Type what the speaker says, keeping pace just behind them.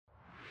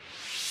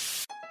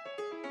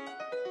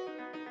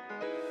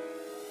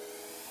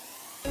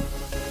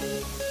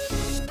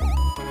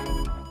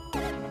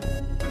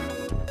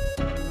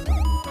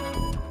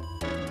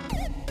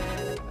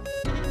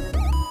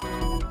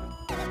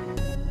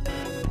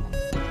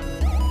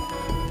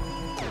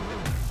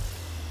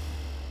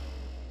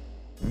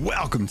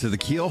Welcome to the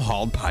Keel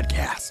Hauled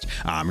Podcast.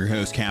 I'm your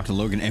host, Captain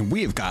Logan, and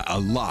we have got a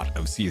lot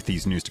of Sea of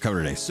Thieves news to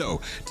cover today,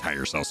 so tie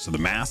yourselves to the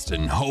mast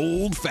and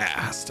hold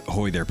fast.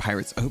 Ahoy there,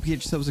 pirates. I hope you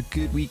had yourselves a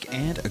good week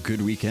and a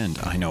good weekend.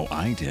 I know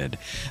I did.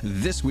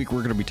 This week,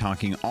 we're going to be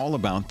talking all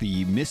about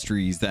the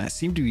mysteries that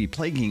seem to be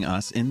plaguing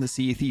us in the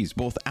Sea of Thieves,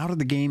 both out of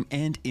the game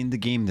and in the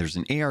game. There's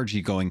an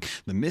ARG going.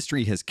 The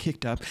mystery has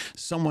kicked up.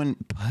 Someone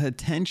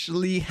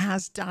potentially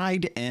has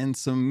died, and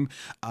some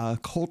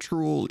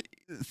cultural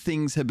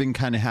things have been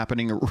kind of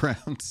happening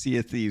around Sea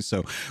of Thieves,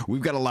 so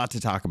we've got a lot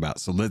to talk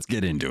about, so let's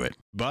get into it.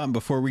 But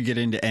before we get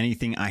into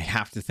anything, I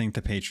have to thank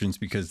the patrons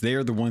because they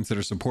are the ones that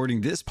are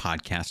supporting this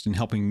podcast and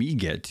helping me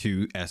get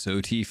to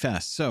SOT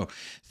Fest. So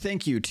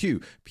thank you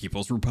to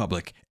People's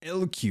Republic,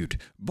 El Cute,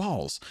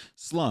 Balls,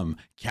 Slum,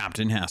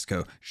 Captain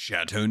Hasco,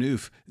 Chateau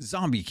Neuf,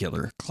 Zombie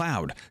Killer,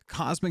 Cloud,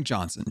 Cosmic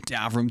Johnson,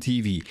 Davram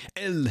TV,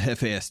 El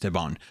Jefe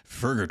Esteban,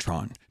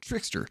 Fergatron,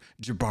 Trickster,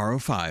 Jabaro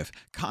 5,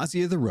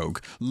 Kazia the Rogue,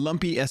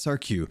 Lumpy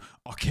SRQ,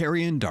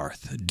 Ocarian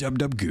Darth,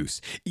 Dub Goose,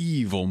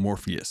 Evil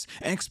Morpheus,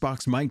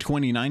 Xbox Mike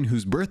 29,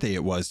 whose birthday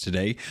it was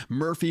today,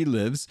 Murphy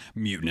Lives,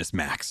 Mutinous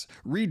Max,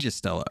 Regis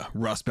Stella,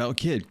 Rust Belt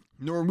Kid,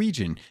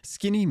 Norwegian,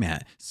 Skinny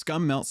Matt,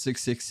 Scum Melt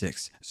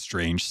 666,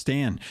 Strange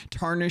Stan,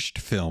 Tarnished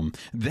Film,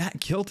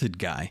 That Kilted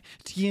Guy,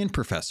 TN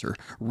Professor,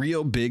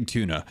 Real Big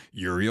Tuna,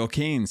 Uriel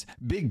Canes,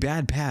 Big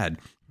Bad Pad,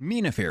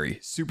 Mina Fairy,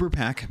 Super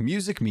Pack,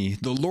 Music Me,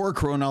 The Lore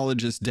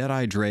Chronologist,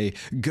 Deadeye Dre,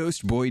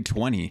 Ghost Boy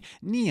 20,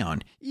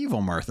 Neon,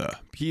 Evil Martha,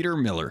 Peter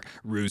Miller,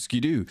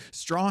 Rooski Doo,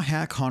 Straw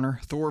Hat Connor,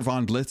 Thor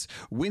Von Blitz,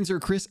 Windsor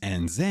Chris,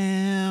 and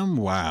Zam.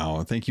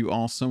 Wow. Thank you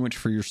all so much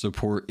for your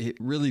support. It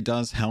really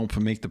does help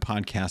make the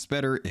podcast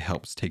better. It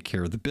helps take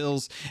care of the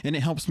bills, and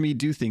it helps me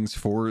do things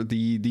for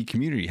the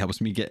community. It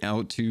helps me get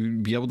out to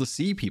be able to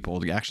see people,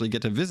 to actually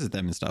get to visit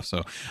them and stuff.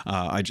 So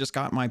I just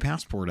got my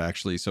passport,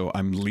 actually, so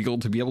I'm legal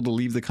to be able to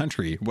leave the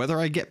country.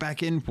 Whether I get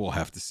back in, we'll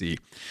have to see.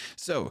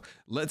 So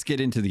let's get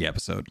into the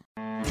episode.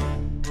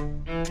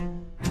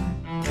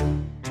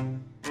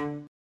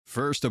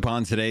 First up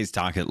on today's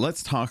docket,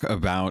 let's talk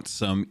about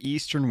some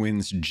Eastern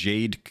Winds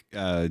Jade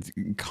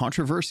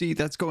controversy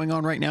that's going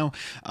on right now.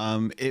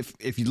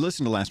 If you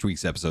listened to last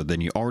week's episode,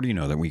 then you already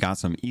know that we got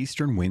some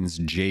Eastern Winds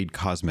Jade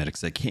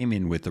cosmetics that came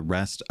in with the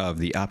rest of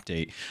the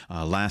update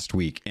last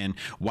week. And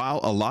while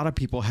a lot of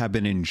people have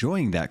been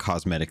enjoying that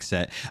cosmetic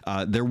set,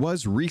 there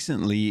was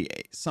recently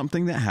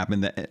something that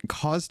happened that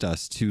caused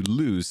us to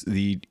lose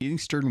the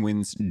Eastern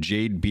Winds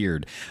Jade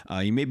beard.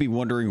 You may be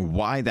wondering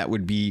why that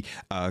would be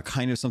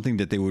kind of something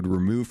that they would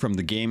remove from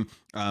the game.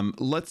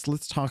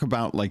 Let's talk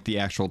about like the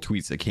actual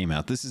tweets that came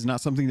out. This is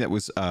not something that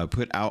was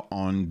put out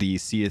on the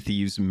Sea of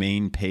Thieves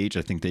main page.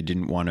 I think they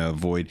didn't want to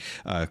avoid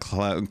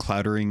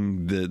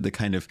cloudering the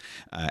kind of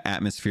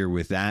atmosphere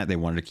with that. They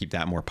wanted to keep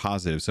that more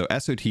positive. So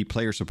SOT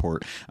Player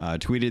Support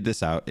tweeted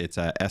this out. It's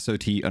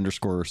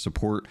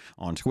SOT_support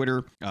on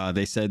Twitter.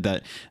 They said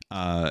that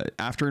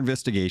after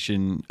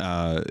investigation,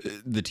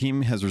 the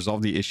team has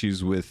resolved the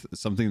issues with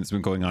something that's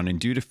been going on, and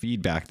due to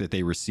feedback that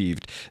they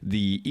received,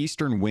 the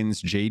Eastern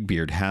Winds Jade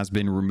beard has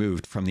been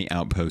removed from the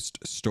Outpost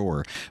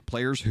store.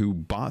 Players who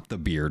bought the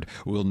beard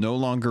will no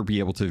longer be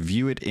able to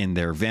view it in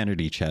their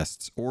vanity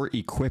chests or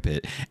equip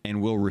it, and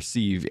will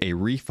receive a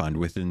refund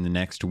within the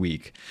next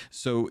week.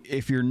 So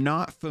if you're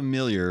not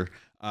familiar,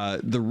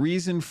 the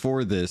reason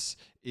for this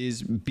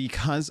is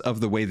because of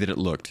the way that it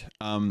looked.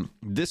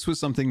 This was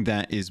something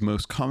that is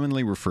most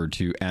commonly referred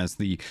to as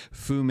the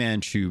Fu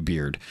Manchu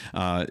beard.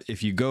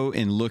 If you go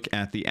and look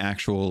at the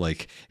actual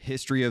like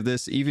history of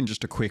this, even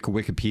just a quick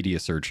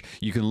Wikipedia search,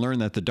 you can learn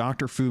that the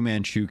Dr. Fu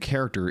Manchu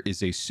character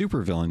is a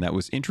supervillain that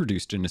was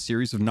introduced in a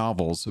series of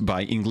novels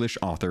by English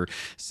author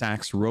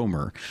Sax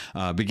Rohmer,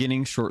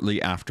 beginning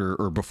shortly after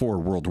or before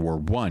World War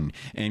I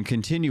and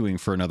continuing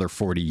for another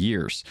 40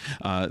 years.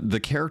 The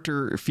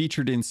character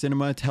featured in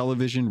cinema,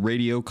 television,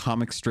 radio,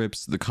 comic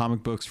strips, the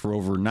comic books for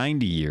over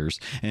 90 years,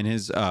 and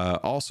has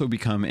also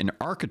become an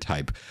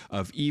archetype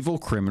of evil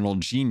criminal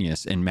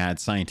genius and mad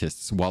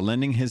scientists, while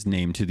lending his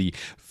name to the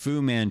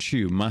Fu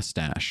Manchu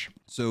mustache.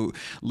 So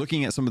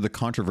looking at some of the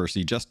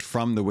controversy just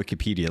from the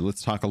Wikipedia,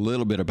 let's talk a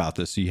little bit about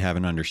this so you have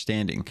an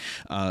understanding.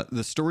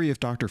 The story of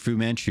Dr. Fu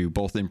Manchu,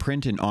 both in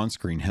print and on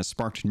screen, has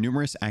sparked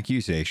numerous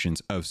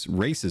accusations of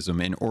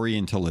racism and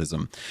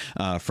Orientalism,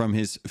 from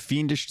his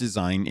fiendish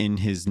design in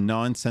his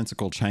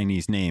nonsensical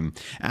Chinese name.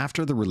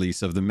 After the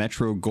release of the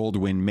Metro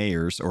Goldwyn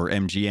Mayer's, or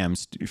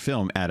MGM's,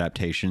 film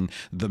adaptation,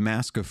 The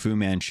Mask of Fu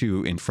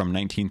Manchu from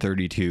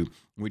 1932,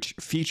 which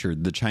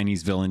featured the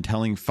Chinese villain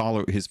telling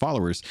his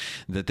followers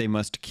that they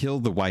must kill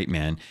the white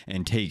man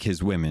and take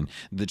his women.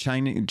 The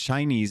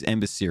Chinese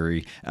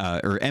embassy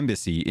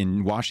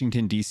in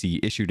Washington, D.C.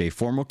 issued a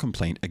formal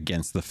complaint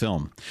against the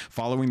film.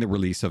 Following the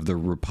release of the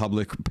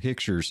Republic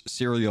Pictures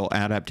serial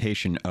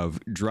adaptation of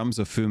Drums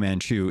of Fu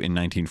Manchu in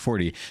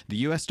 1940, the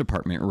U.S.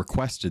 Department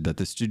requested that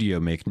the studio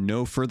make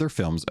no further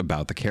films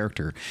about the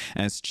character,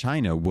 as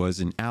China was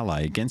an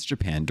ally against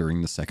Japan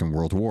during the Second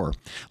World War.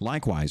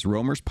 Likewise,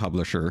 Rohmer's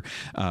publisher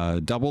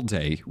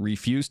Doubleday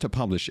refused to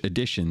publish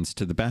additions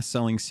to the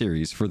best-selling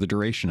series for the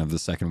duration of the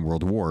Second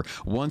World War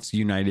once the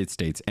United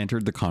States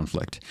entered the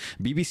conflict.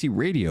 BBC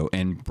Radio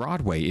and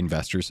Broadway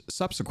investors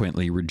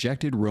subsequently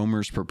rejected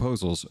Romer's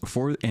proposals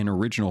for an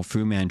original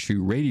Fu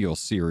Manchu radio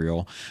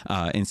serial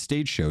and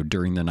stage show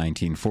during the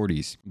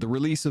 1940s. The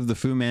release of the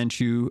Fu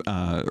Manchu,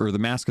 or the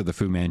Mask of the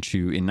Fu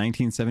Manchu in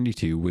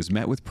 1972 was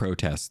met with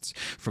protests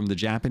from the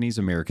Japanese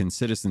American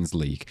Citizens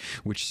League,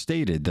 which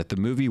stated that the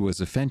movie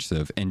was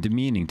offensive and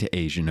demeaning to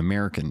Asian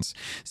Americans.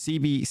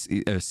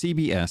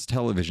 CBS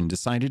television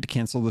decided to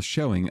cancel the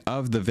showing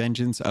of The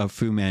Vengeance of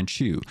Fu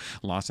Manchu.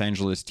 Los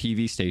Angeles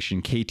TV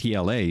station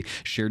KTLA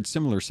shared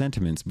similar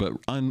sentiments, but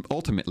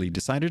ultimately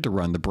decided to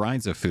run The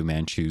Brides of Fu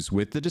Manchus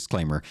with the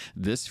disclaimer,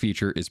 this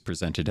feature is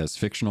presented as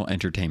fictional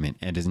entertainment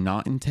and is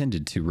not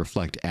intended to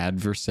reflect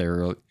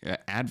adversarially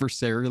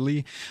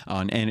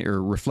on any,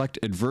 or reflect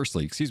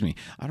adversely, excuse me,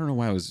 I don't know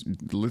why I was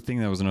thinking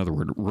that was another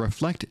word,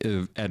 reflect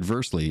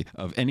adversely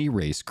of any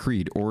race,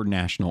 creed, or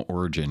national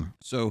origin.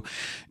 So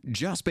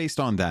just based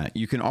on that,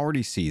 you can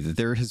already see that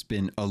there has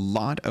been a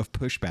lot of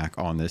pushback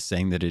on this,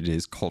 saying that it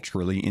is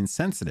culturally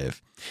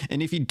insensitive.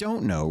 And if you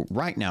don't know,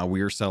 right now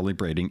we are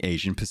celebrating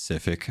Asian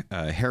Pacific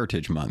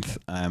Heritage Month.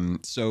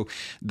 So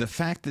the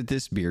fact that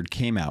this beard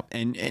came out,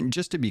 and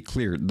just to be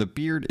clear, the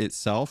beard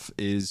itself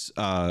is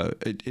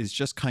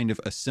just kind of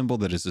a symbol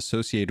that is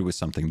associated with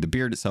something. The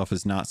beard itself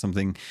is not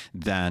something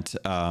that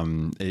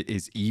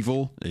is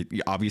evil.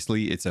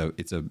 Obviously, it's a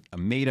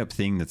made up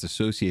thing that's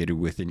associated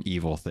with an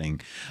evil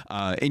thing,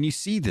 and you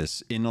see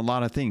this in a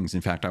lot of things.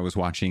 In fact, I was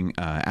watching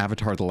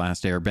Avatar: The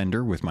Last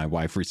Airbender with my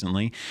wife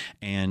recently,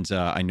 and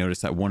I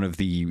noticed that one of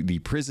the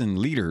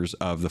prison leaders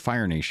of the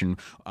Fire Nation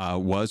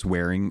was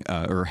wearing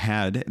or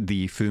had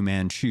the Fu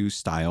Manchu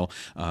style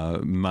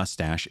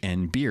mustache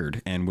and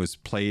beard, and was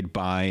played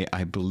by,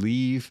 I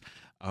believe,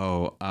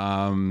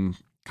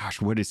 gosh,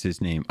 what is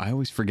his name? I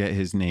always forget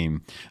his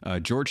name.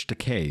 George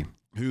Takei,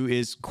 who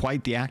is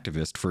quite the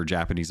activist for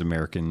Japanese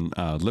American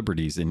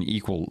liberties and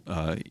equal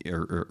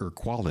or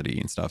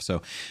equality and stuff.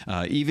 So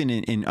even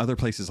in other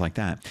places like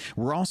that,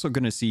 we're also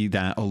going to see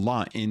that a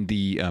lot in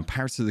the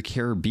Pirates of the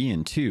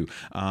Caribbean too.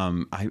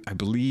 I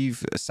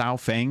believe Sao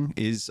Feng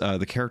is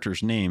the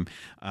character's name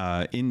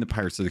in the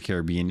Pirates of the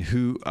Caribbean,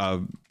 who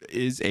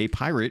is a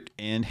pirate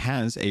and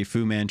has a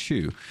Fu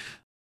Manchu.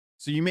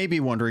 So you may be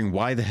wondering,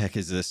 why the heck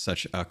is this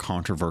such a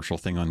controversial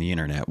thing on the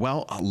internet?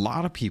 Well, a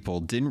lot of people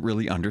didn't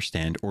really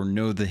understand or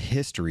know the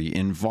history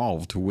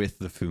involved with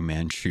the Fu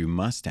Manchu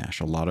mustache.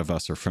 A lot of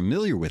us are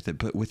familiar with it,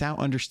 but without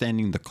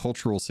understanding the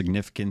cultural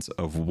significance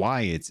of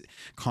why it's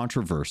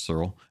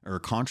controversial,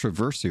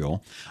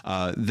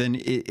 then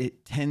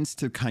it tends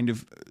to kind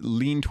of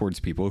lean towards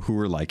people who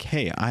are like,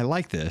 hey, I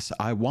like this,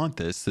 I want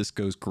this, this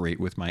goes great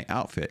with my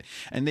outfit.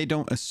 And they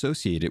don't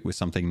associate it with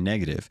something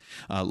negative.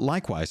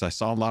 Likewise, I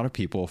saw a lot of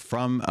people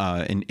from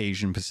an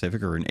Asian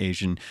Pacific or an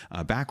Asian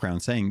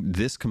background saying,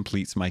 this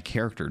completes my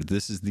character.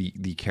 This is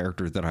the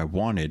character that I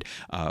wanted.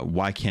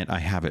 Why can't I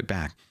have it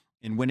back?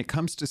 And when it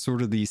comes to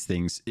sort of these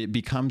things, it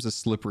becomes a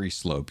slippery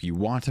slope. You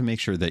want to make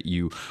sure that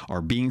you are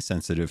being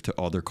sensitive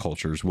to other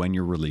cultures when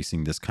you're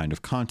releasing this kind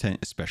of content,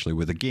 especially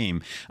with a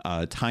game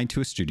tied to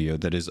a studio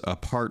that is a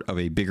part of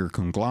a bigger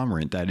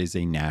conglomerate that is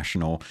a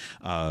national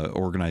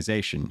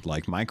organization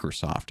like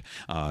Microsoft,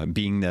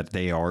 being that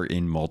they are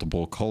in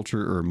multiple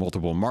culture or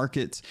multiple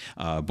markets,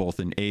 both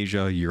in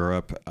Asia,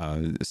 Europe,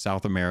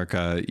 South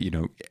America,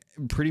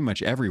 pretty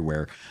much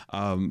everywhere.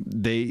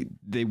 They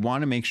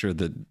want to make sure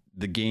that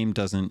the game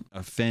doesn't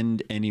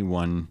offend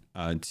anyone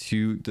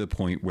to the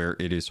point where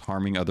it is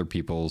harming other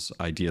people's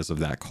ideas of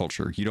that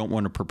culture. You don't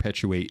want to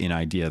perpetuate an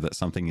idea that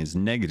something is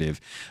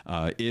negative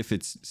if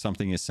it's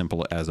something as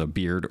simple as a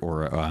beard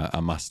or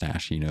a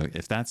mustache.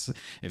 If that's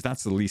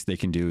the least they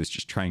can do is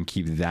just try and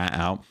keep that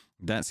out.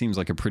 That seems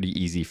like a pretty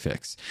easy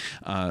fix.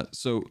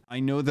 So I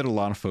know that a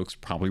lot of folks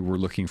probably were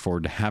looking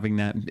forward to having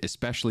that,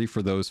 especially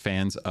for those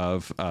fans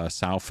of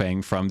Sao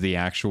Feng from the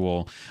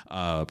actual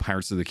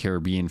Pirates of the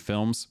Caribbean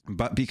films.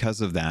 But because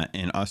of that,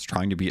 and us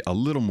trying to be a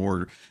little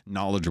more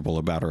knowledgeable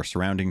about our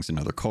surroundings and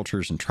other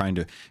cultures and trying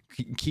to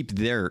keep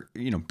be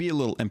a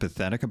little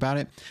empathetic about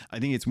it, I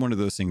think it's one of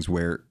those things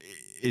where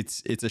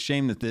it's a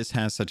shame that this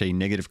has such a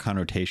negative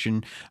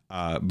connotation,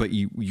 but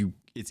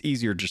it's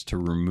easier just to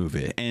remove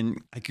it.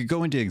 And I could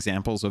go into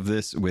examples of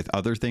this with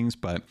other things,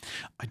 but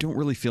I don't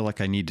really feel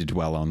like I need to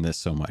dwell on this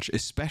so much,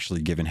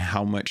 especially given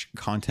how much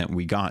content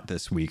we got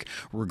this week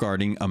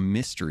regarding a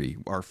mystery,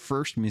 our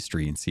first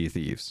mystery in Sea of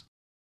Thieves.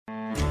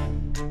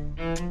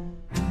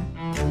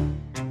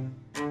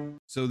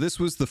 So this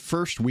was the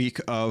first week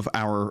of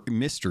our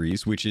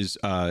mysteries, which is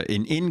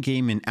an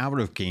in-game and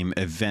out-of-game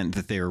event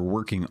that they are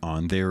working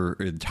on. They're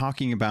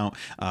talking about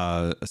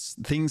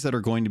things that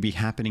are going to be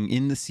happening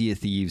in the Sea of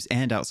Thieves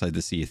and outside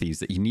the Sea of Thieves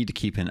that you need to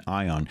keep an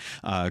eye on.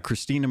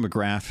 Christina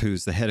McGrath,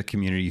 who's the head of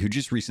community, who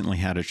just recently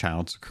had a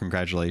child. So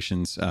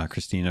congratulations,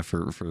 Christina,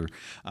 for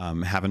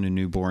having a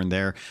newborn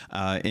there.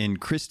 And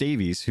Chris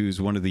Davies,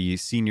 who's one of the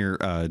senior,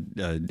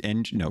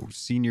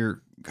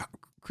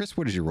 Chris,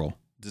 what is your role?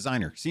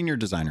 Senior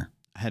designer.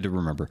 I had to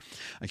remember.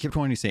 I kept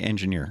wanting to say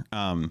engineer.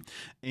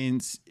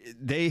 And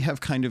they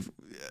have kind of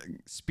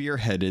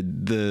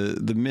spearheaded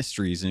the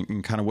mysteries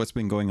and kind of what's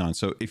been going on.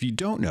 So if you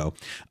don't know,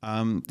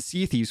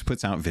 Sea of Thieves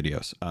puts out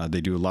videos.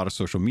 They do a lot of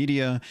social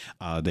media.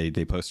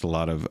 They post a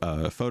lot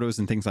of photos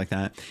and things like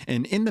that.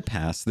 And in the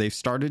past, they've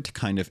started to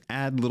kind of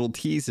add little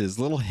teases,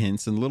 little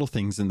hints, and little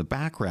things in the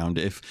background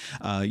if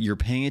you're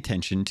paying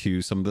attention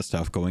to some of the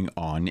stuff going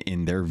on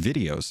in their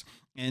videos.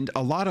 And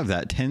a lot of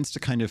that tends to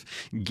kind of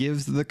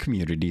give the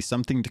community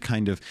something to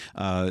kind of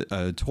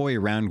toy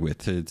around with,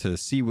 to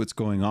see what's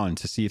going on,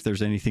 to see if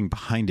there's anything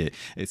behind it.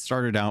 It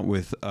started out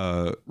with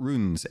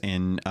Runes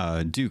and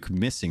Duke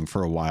missing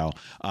for a while.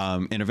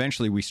 And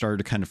eventually we started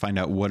to kind of find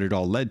out what it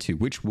all led to,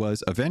 which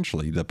was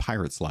eventually the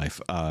pirate's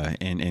life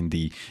and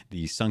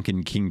the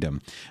Sunken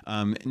Kingdom.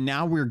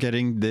 Now we're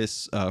getting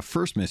this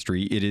first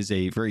mystery. It is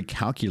a very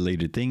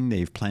calculated thing.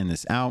 They've planned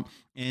this out.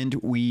 And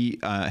we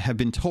have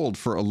been told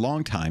for a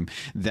long time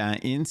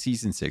that in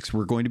season 6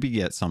 we're going to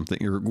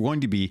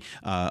be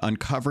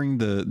uncovering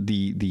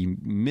the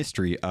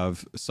mystery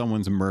of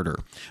someone's murder.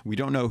 We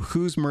don't know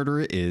whose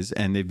murder it is,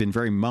 and they've been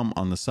very mum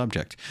on the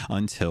subject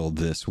until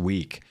this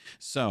week.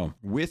 So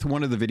with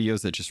one of the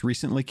videos that just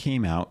recently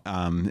came out,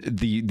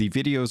 the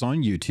video is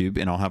on YouTube,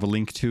 and I'll have a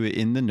link to it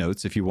in the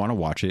notes if you want to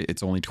watch it.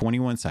 It's only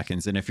 21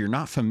 seconds, and if you're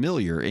not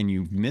familiar and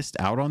you've missed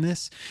out on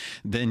this,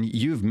 then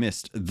you've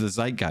missed the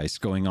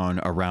zeitgeist going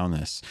on around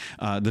this.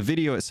 The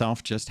video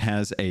itself just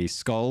has a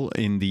skull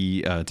in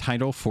the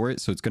title for it,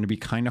 so it's going to be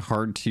kind of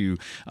hard to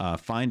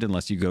find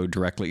unless you go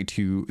directly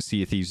to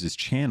Sea of Thieves'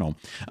 channel.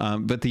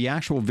 But the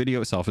actual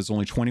video itself is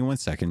only 21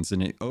 seconds,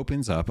 and it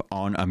opens up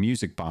on a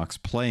music box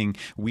playing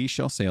We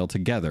Shall Sail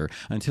Together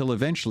until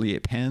eventually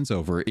it pans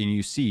over and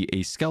you see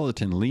a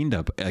skeleton leaned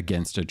up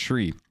against a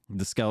tree.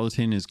 The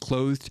skeleton is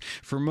clothed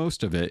for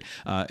most of it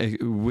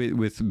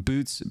with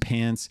boots,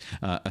 pants,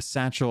 a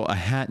satchel, a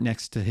hat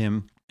next to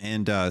him,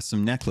 and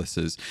some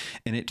necklaces.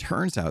 And it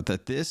turns out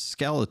that this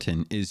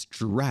skeleton is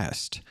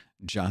dressed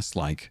just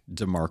like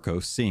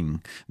DeMarco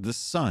Singh, the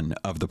son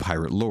of the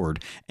pirate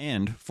lord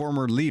and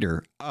former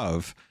leader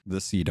of the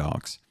Sea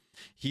Dogs.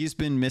 He's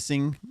been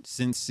missing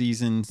since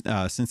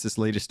this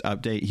latest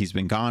update. He's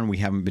been gone. We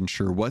haven't been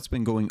sure what's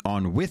been going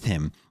on with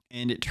him.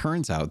 And it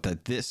turns out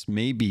that this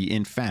may be,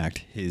 in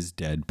fact, his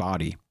dead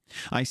body.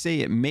 I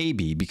say it may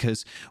be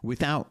because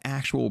without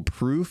actual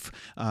proof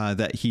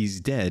that he's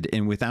dead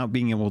and without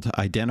being able to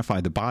identify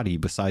the body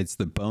besides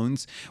the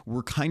bones,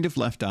 we're kind of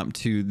left up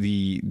to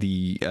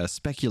the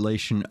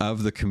speculation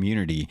of the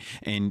community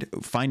and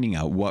finding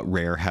out what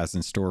Rare has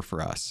in store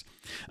for us.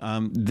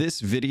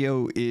 This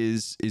video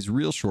is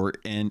real short,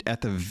 and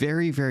at the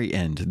very, very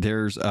end,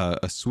 there's a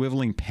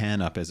swiveling pan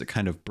up as it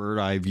kind of bird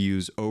eye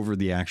views over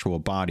the actual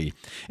body.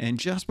 And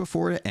just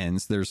before it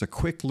ends, there's a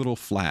quick little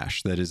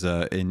flash that is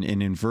an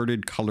inverted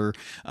color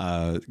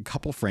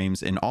couple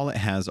frames, and all it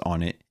has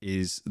on it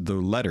is the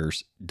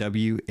letters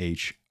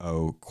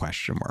WHO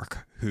question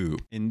mark who.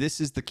 And this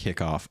is the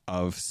kickoff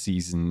of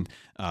season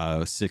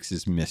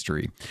 6's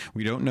mystery.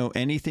 We don't know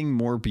anything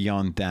more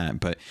beyond that,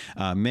 but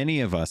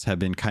many of us have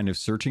been kind of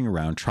searching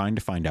around trying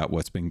to find out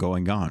what's been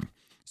going on.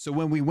 So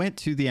when we went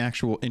to the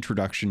actual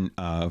introduction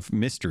of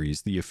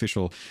mysteries, the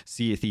official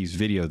Sea of Thieves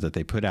video that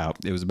they put out,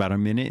 it was about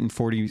 1 minute and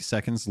 40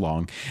 seconds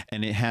long,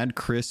 and it had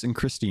Chris and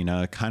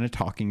Christina kind of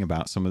talking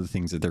about some of the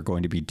things that they're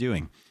going to be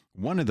doing.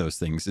 One of those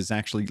things is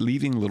actually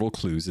leaving little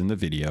clues in the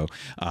video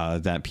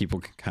that people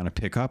can kind of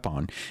pick up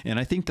on. And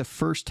I think the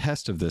first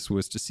test of this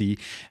was to see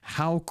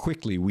how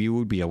quickly we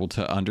would be able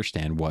to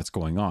understand what's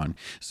going on.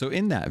 So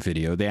in that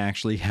video, they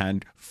actually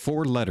had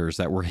 4 letters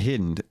that were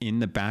hidden in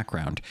the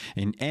background: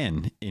 an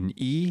N, an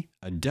E,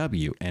 a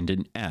W, and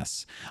an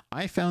S.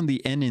 I found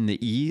the N and the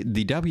E.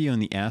 The W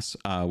and the S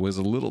was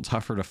a little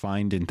tougher to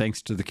find, and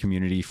thanks to the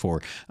community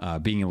for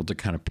being able to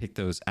kind of pick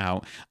those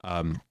out.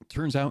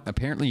 Turns out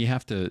apparently you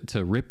have to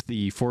rip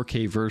the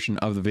 4K version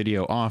of the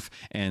video off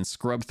and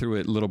scrub through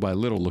it little by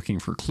little looking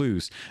for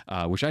clues,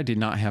 which I did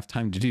not have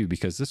time to do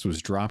because this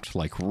was dropped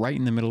like right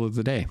in the middle of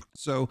the day.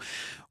 So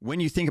when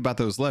you think about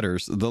those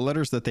letters, the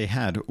letters that they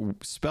had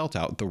spelt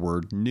out the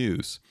word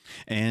news,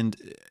 and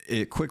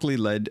it quickly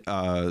led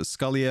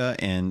Scullia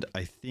and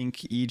I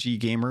think EG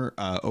Gamer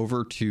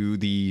over to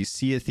the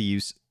Sea of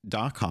Thieves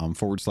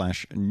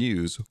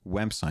 .com/news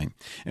website.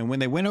 And when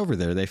they went over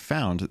there, they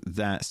found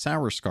that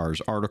Sour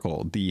Scars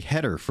article, the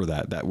header for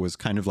that was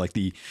kind of like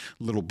the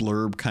little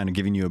blurb kind of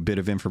giving you a bit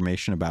of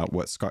information about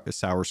what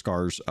Sour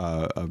Scars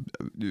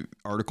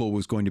article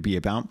was going to be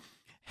about,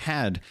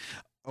 had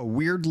a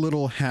weird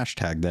little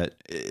hashtag that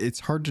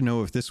it's hard to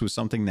know if this was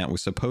something that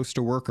was supposed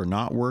to work or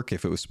not work,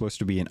 if it was supposed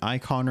to be an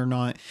icon or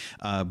not,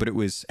 but it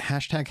was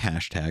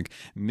hashtag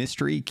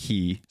mystery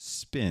key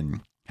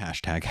spin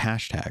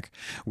hashtag,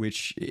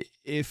 which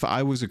if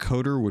I was a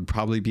coder would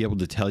probably be able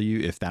to tell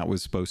you if that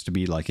was supposed to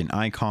be like an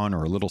icon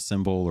or a little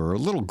symbol or a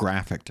little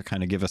graphic to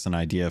kind of give us an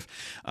idea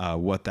of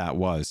what that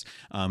was.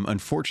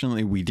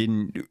 Unfortunately, we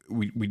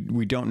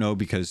don't know,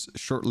 because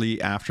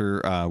shortly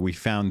after we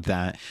found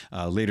that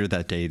later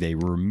that day, they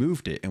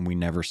removed it and we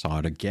never saw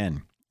it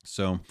again.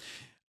 So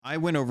I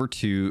went over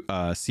to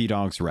Sea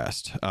Dog's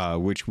Rest,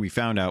 which we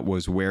found out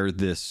was where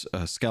this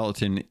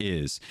skeleton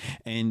is.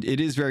 And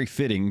it is very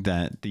fitting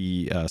that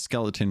the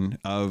skeleton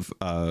of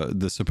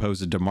the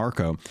supposed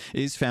DeMarco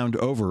is found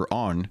over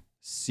on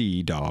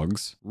Sea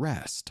Dog's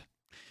Rest.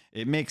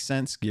 It makes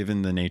sense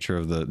given the nature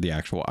of the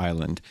actual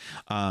island.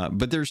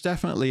 But there's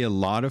definitely a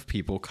lot of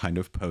people kind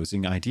of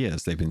posing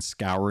ideas. They've been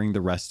scouring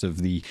the rest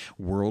of the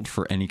world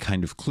for any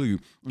kind of clue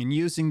and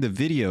using the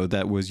video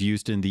that was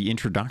used in the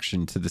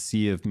introduction to the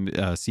Sea of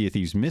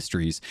Thieves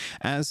Mysteries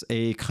as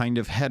a kind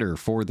of header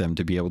for them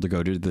to be able to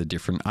go to the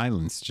different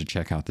islands to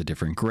check out the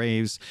different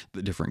graves,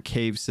 the different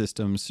cave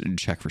systems,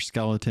 check for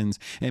skeletons.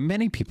 And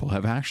many people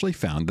have actually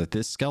found that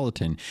this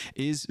skeleton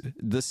is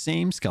the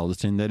same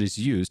skeleton that is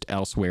used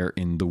elsewhere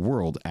in the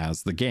world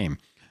as the game.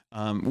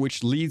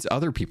 Which leads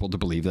other people to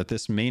believe that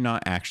this may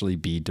not actually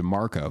be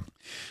DeMarco.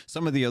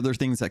 Some of the other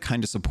things that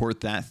kind of support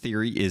that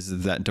theory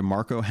is that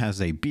DeMarco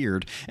has a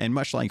beard, and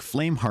much like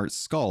Flameheart's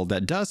skull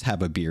that does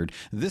have a beard,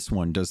 this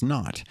one does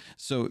not.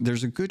 So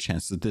there's a good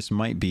chance that this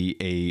might be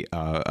a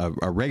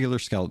regular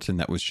skeleton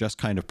that was just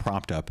kind of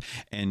propped up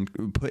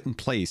and put in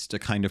place to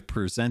kind of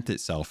present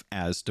itself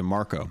as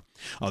DeMarco.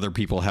 Other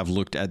people have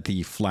looked at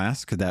the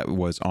flask that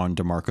was on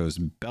DeMarco's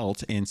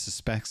belt and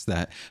suspects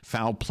that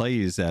foul play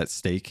is at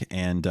stake,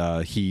 and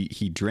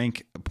he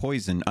drank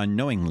poison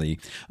unknowingly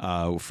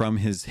from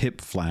his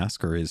hip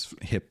flask or his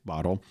hip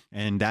bottle,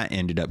 and that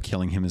ended up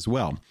killing him as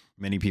well.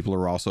 Many people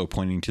are also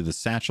pointing to the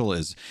satchel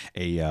as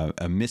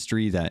a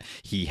mystery that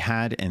he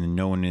had, and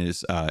no one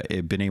has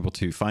been able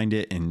to find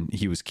it, and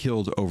he was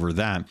killed over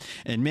that.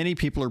 And many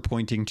people are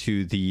pointing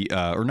to the,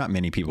 or not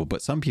many people,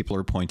 but some people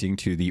are pointing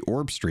to the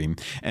orb stream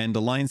and the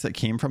lines that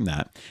came from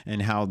that,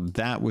 and how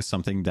that was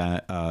something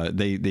that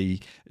they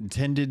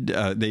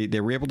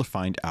were able to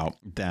find out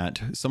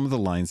that some of the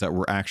lines that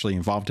were actually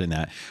involved in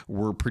that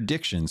were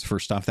predictions for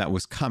stuff that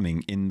was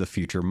coming in the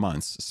future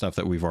months, stuff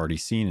that we've already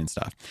seen and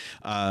stuff.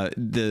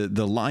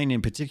 The line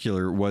in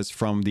particular was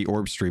from the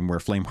orb stream where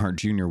Flameheart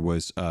Jr.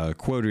 was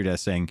quoted as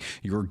saying,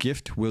 "Your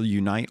gift will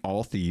unite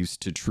all thieves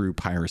to true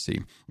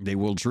piracy. They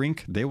will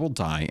drink, they will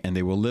die, and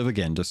they will live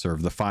again to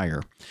serve the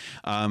fire."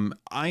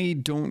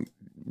 I don't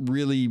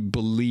really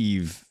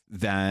believe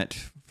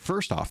that,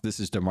 first off, this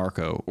is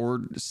DeMarco,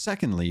 or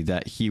secondly,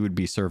 that he would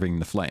be serving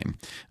the flame.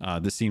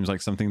 This seems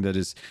like something that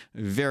is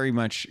very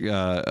much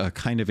a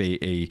kind of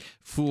a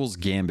fool's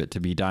gambit to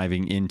be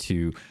diving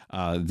into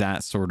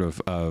that sort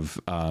of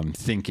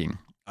thinking.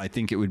 I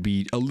think it would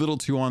be a little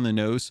too on the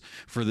nose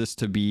for this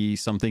to be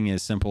something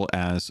as simple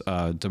as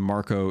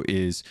DeMarco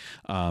is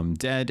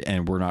dead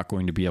and we're not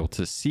going to be able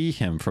to see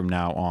him from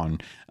now on.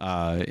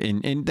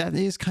 And that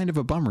is kind of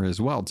a bummer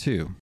as well,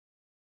 too.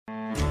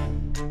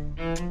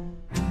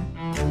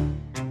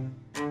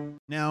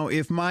 Now,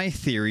 if my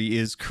theory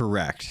is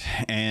correct,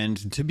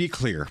 and to be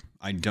clear,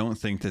 I don't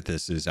think that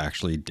this is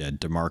actually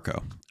dead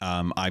DeMarco.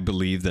 I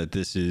believe that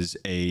this is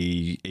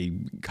a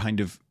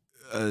kind of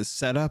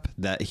setup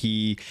that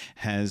he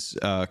has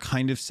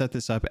kind of set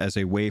this up as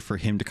a way for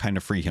him to kind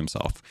of free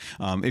himself.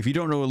 If you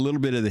don't know a little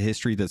bit of the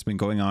history that's been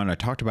going on, I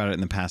talked about it in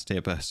the past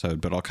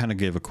episode, but I'll kind of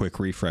give a quick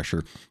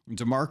refresher.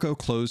 DeMarco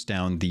closed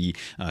down the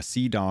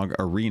Sea Dog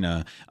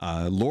Arena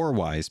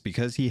lore-wise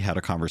because he had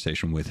a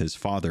conversation with his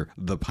father,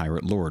 the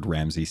Pirate Lord,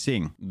 Ramsey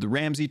Singh. The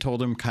Ramsey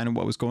told him kind of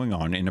what was going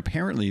on, and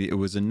apparently it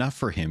was enough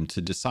for him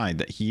to decide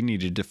that he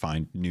needed to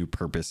find new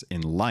purpose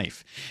in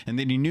life, and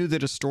that he knew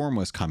that a storm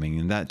was coming,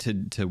 and that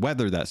to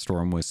weather that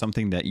storm was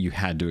something that you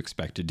had to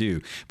expect to do,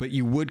 but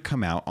you would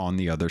come out on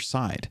the other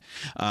side.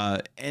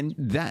 And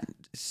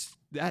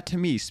that to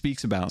me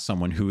speaks about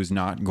someone who is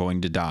not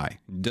going to die,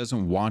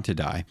 doesn't want to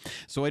die.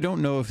 So I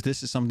don't know if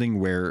this is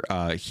something where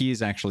he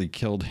has actually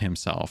killed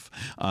himself.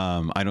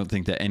 I don't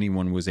think that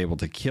anyone was able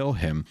to kill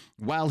him.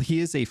 While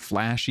he is a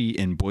flashy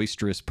and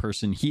boisterous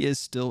person, he is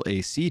still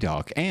a sea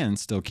dog and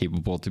still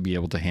capable to be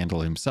able to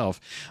handle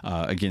himself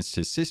against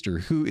his sister,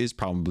 who is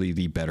probably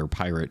the better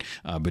pirate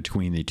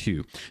between the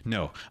two.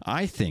 No,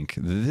 I think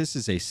this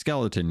is a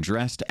skeleton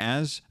dressed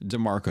as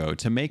DeMarco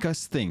to make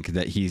us think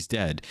that he's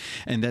dead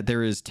and that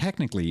there is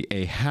technically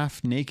a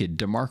half-naked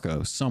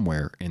DeMarco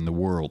somewhere in the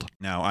world.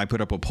 Now, I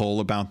put up a poll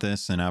about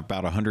this, and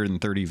about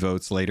 130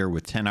 votes later,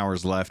 with 10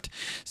 hours left,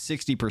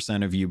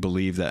 60% of you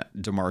believe that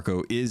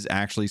DeMarco is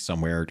actually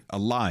somewhere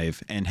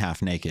alive and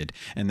half-naked,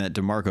 and that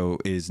DeMarco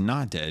is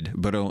not dead,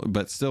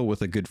 but still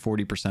with a good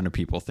 40% of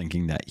people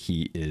thinking that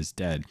he is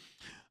dead.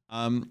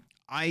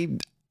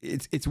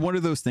 It's one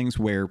of those things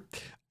where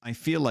I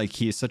feel like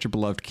he is such a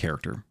beloved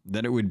character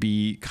that it would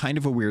be kind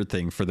of a weird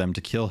thing for them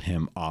to kill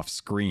him off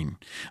screen.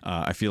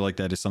 I feel like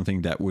that is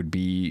something that would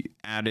be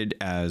added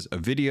as a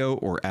video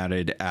or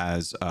added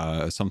as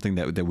something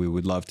that we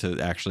would love to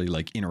actually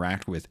like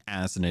interact with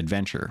as an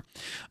adventure.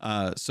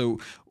 So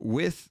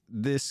with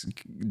this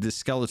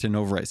skeleton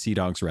over at Sea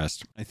Dog's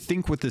Rest, I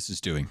think what this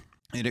is doing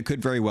And it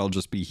could very well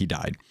just be he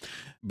died.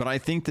 But I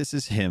think this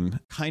is him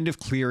kind of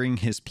clearing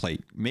his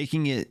plate,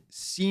 making it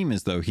seem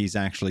as though he's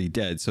actually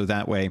dead. So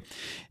that way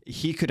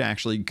he could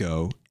actually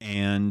go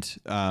and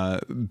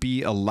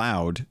be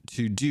allowed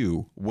to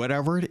do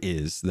whatever it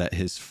is that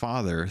his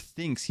father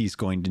thinks he's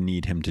going to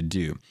need him to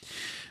do.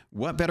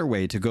 What better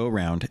way to go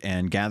around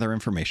and gather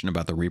information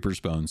about the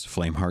Reaper's Bones,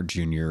 Flameheart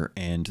Jr.,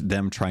 and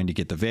them trying to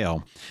get the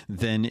veil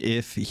than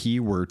if he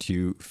were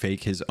to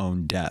fake his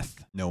own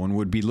death? No one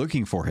would be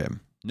looking for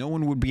him. No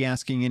one would be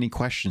asking any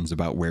questions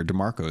about where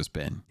DeMarco's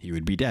been. He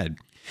would be dead.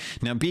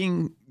 Now,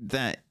 being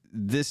that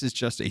this is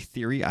just a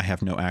theory, I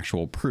have no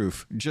actual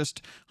proof,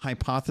 just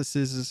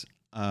hypotheses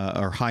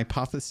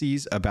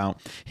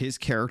about his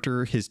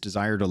character, his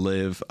desire to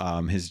live,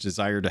 his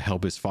desire to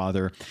help his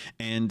father,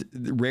 and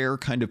Rare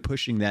kind of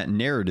pushing that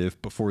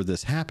narrative before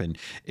this happened.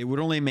 It would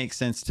only make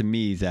sense to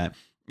me that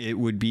it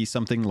would be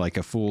something like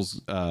a fool's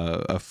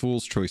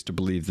choice to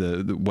believe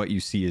the what you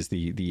see is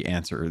the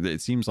answer.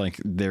 It seems like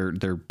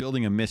they're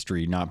building a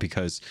mystery, not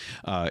because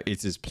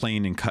it's as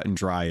plain and cut and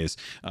dry as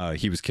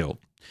he was killed.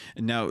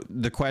 Now,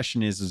 the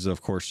question is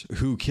of course,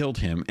 who killed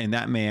him? And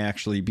that may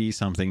actually be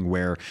something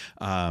where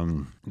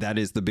that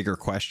is the bigger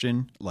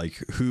question, like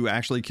who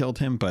actually killed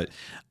him. But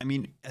I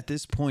mean, at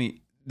this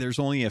point, there's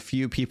only a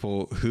few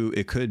people who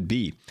it could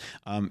be.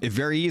 It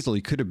very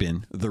easily could have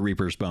been the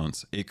Reaper's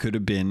Bones. It could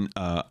have been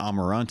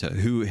Amaranta,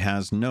 who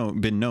has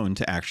been known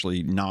to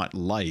actually not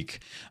like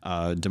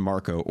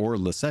DeMarco or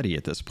Lissetti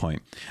at this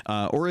point.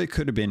 Or it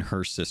could have been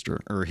her sister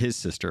or his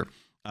sister.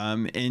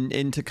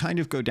 And to kind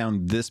of go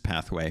down this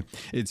pathway,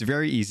 it's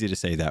very easy to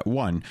say that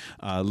one,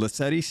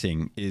 Lissetti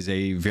Singh is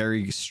a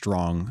very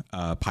strong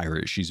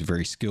pirate. She's a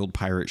very skilled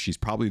pirate. She's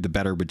probably the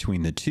better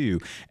between the two,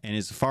 and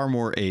is far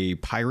more a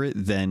pirate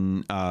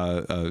than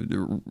I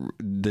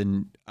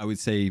would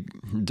say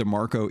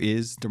DeMarco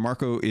is.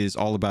 DeMarco is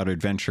all about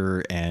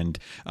adventure and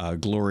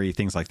glory,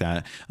 things like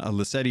that.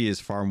 Lissetti is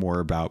far more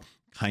about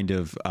kind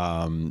of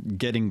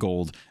getting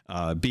gold,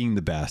 being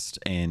the best,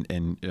 and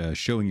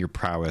showing your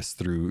prowess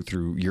through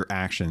your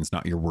actions,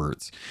 not your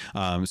words.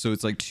 So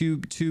it's like two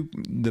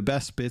the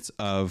best bits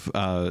of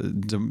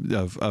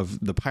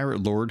the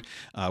Pirate Lord.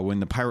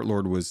 When the Pirate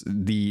Lord was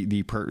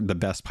the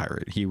best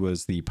pirate, he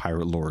was the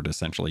Pirate Lord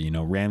essentially. You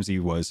know, Ramsey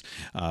was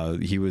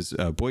he was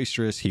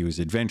boisterous, he was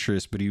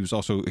adventurous, but he was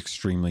also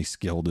extremely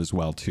skilled as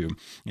well too.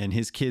 And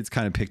his kids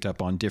kind of picked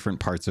up on different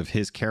parts of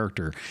his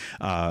character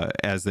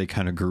as they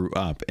kind of grew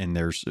up, and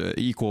there's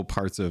equal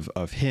parts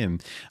of him,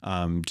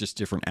 just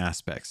different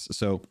aspects.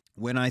 So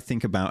when I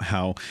think about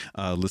how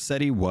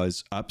Lissetti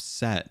was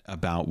upset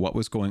about what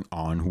was going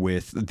on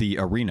with the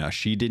arena,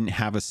 she didn't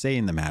have a say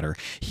in the matter.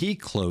 He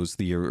closed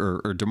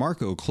or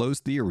DeMarco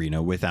closed the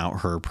arena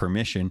without her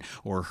permission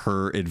or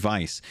her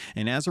advice.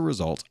 And as a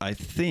result, I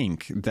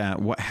think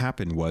that what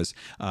happened was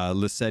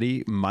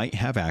Lissetti might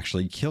have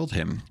actually killed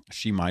him.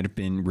 She might have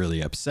been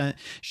really upset.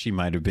 She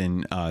might have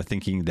been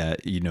thinking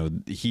that, you know,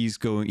 he's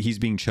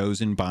being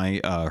chosen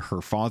by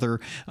her father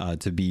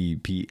to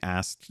be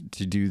asked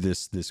to do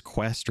this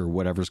quest or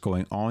whatever's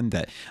going on,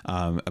 that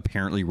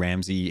apparently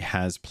Ramsey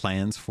has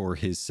plans for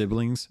his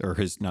siblings, or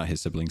his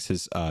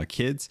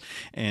kids,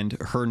 and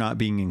her not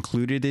being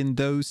included in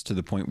those, to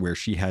the point where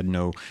she had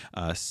no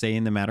say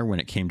in the matter when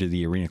it came to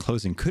the arena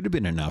closing, could have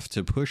been enough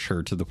to push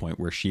her to the point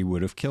where she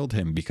would have killed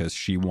him, because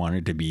she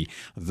wanted to be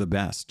the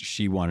best.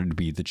 She wanted to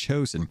be the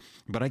chosen.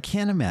 But I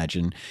can't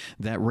imagine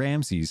that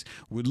Ramses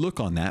would look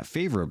on that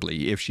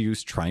favorably if she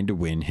was trying to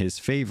win his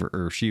favor,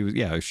 or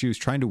if she was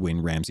trying to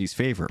win Ramsey's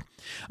favor.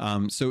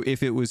 So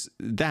if it was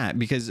that,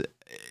 because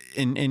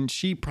and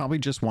she probably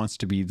just wants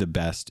to be the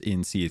best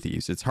in Sea of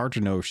Thieves. It's hard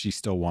to know if she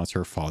still wants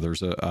her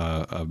father's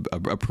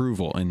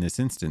approval in this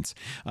instance.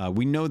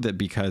 We know that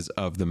because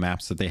of the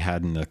maps that they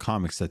had in the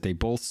comics, that they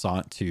both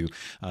sought to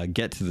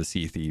get to the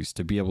Sea of Thieves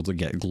to be able to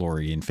get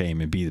glory and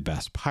fame and be the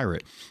best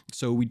pirate.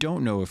 So we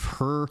don't know if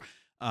her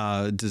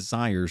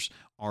desires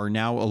are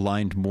now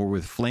aligned more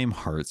with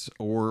Flameheart's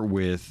or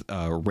with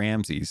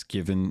Ramsey's,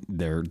 given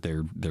their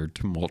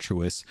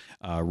tumultuous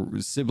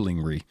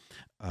sibling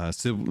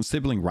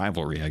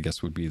rivalry, I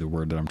guess would be the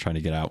word that I'm trying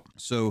to get out.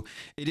 So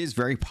it is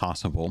very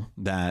possible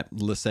that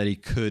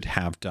Lissetti could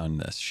have done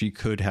this. She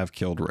could have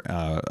killed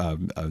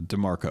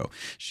DeMarco.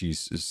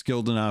 She's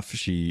skilled enough.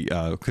 She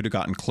could have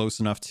gotten close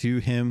enough to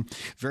him.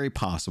 Very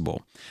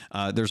possible.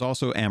 There's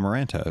also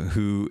Amaranta,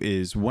 who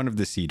is one of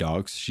the Sea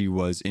Dogs. She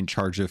was in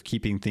charge of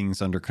keeping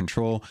things under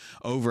control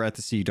over at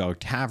the Sea Dog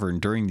Tavern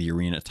during the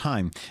arena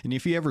time. And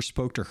if you ever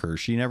spoke to her,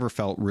 she never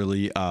felt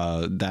really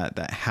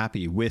that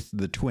happy with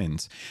the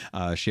twins.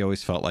 She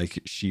always felt like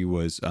she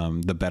was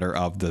the better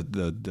of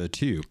the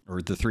two,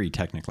 or the three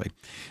technically.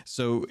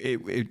 So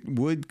it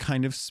would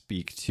kind of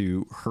speak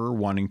to her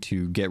wanting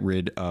to get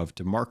rid of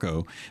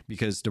DeMarco,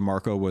 because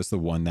DeMarco was the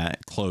one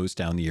that closed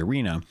down the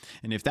arena.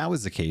 And if that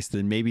was the case,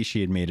 then maybe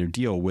she had made a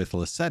deal with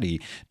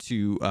Lissetti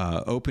to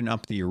open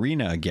up the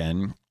arena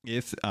again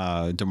if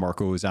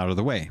DeMarco was out of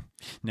the way.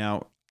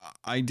 Now,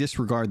 I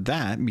disregard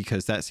that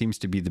because that seems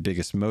to be the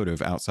biggest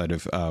motive outside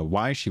of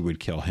why she would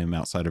kill him,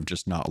 outside of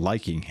just not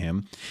liking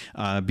him,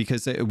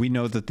 because we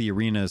know that the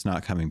arena is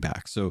not coming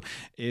back. So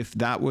if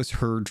that was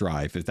her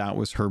drive, if that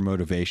was her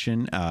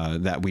motivation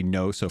that we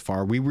know so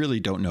far, we really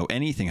don't know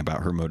anything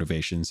about her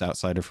motivations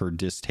outside of her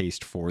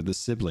distaste for the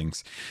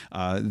siblings,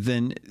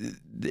 then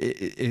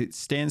it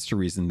stands to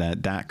reason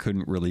that that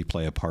couldn't really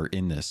play a part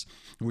in this,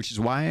 which is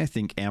why I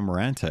think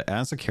Amaranta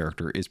as a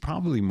character is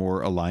probably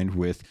more aligned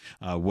with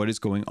what is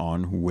going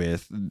on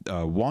with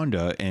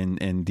Wanda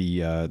and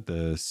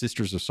the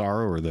Sisters of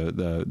Sorrow, or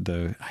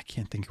the I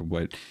can't think of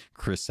what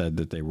Chris said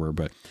that they were,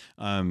 but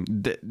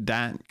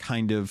that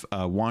kind of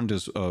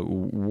Wanda's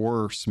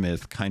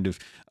Warsmith kind of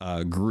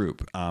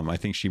group. I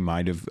think she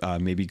might have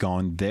maybe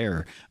gone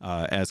there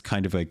as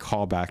kind of a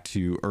callback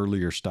to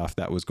earlier stuff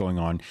that was going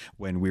on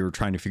when we were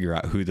trying to figure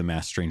out who the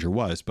Masked Stranger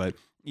was, but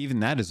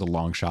even that is a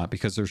long shot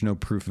because there's no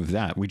proof of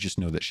that. We just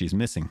know that she's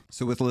missing.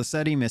 So with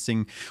Lissetti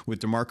missing, with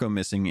DeMarco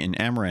missing, and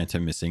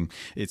Amaranta missing,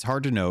 it's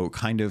hard to know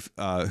kind of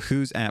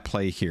who's at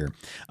play here.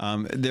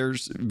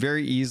 There's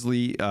very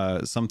easily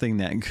something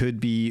that could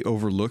be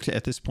overlooked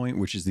at this point,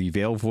 which is the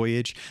Veil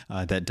Voyage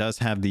that does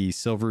have the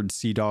Silvered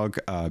Sea Dog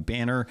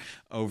banner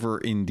over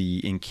in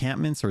the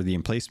encampments or the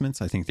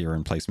emplacements. I think they are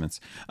emplacements.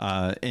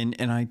 And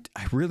I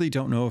really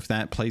don't know if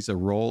that plays a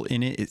role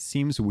in it. It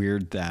seems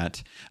weird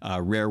that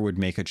Rare would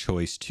make a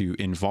choice to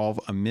involve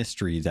a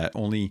mystery that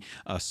only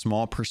a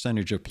small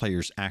percentage of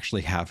players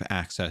actually have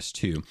access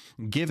to,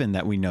 given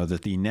that we know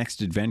that the next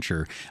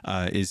adventure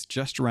is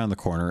just around the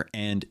corner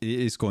and it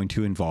is going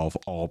to involve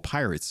all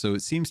pirates. So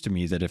it seems to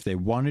me that if they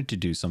wanted to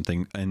do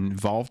something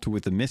involved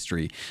with a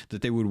mystery,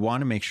 that they would want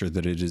to make sure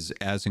that it is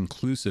as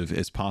inclusive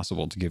as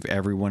possible to give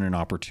everyone an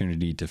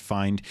opportunity to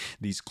find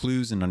these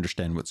clues and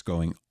understand what's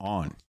going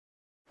on.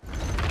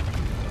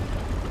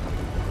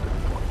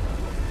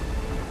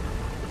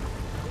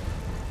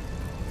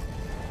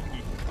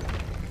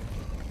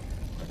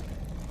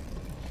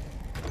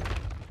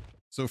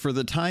 So for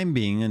the time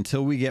being,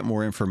 until we get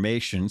more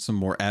information, some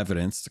more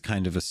evidence to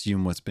kind of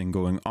assume what's been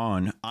going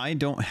on, I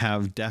don't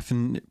have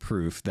definite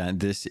proof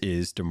that this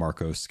is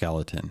DeMarco's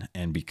skeleton.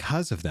 And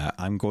because of that,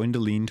 I'm going to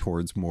lean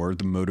towards more of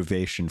the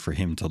motivation for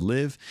him to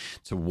live,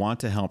 to want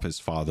to help his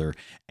father,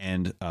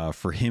 and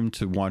for him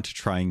to want to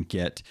try and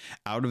get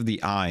out of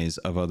the eyes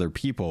of other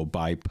people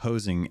by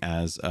posing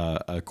as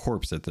a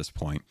corpse at this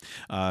point.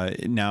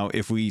 Now,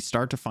 if we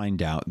start to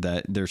find out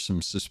that there's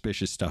some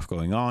suspicious stuff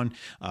going on,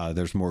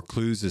 there's more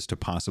clues as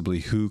to possibly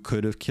who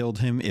could have killed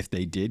him if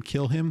they did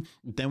kill him,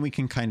 then we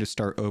can kind of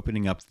start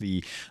opening up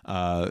the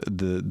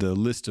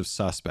list of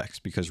suspects,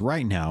 because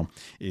right now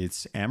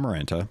it's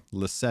Amaranta,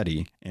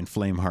 Lissetti, and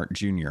Flameheart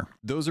Jr.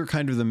 Those are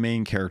kind of the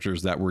main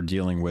characters that we're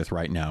dealing with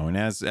right now, and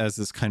as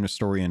this kind of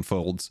story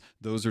unfolds,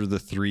 those are the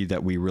three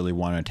that we really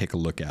want to take a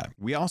look at.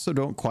 We also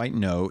don't quite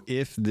know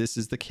if this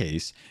is the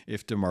case,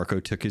 if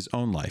DeMarco took his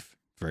own life.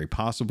 Very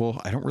possible.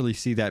 I don't really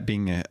see that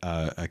being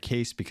a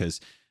case,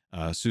 because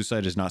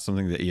suicide is not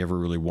something that you ever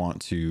really want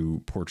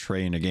to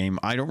portray in a game.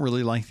 I don't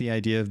really like the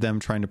idea of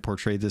them trying to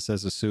portray this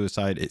as a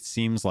suicide. It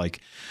seems like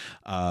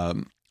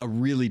a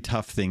really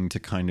tough thing to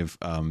kind of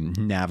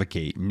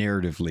navigate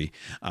narratively.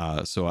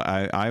 So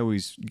I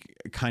always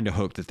kind of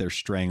hope that they're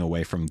straying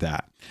away from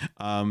that.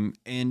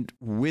 And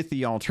with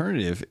the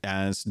alternative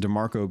as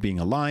DeMarco being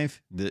alive,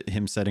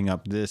 him setting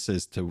up this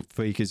as to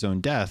fake his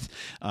own death,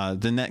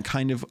 then that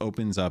kind of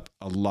opens up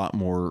a lot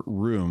more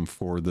room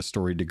for the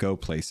story to go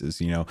places.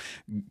 You know,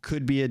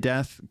 could be a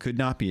death, could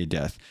not be a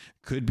death.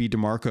 Could be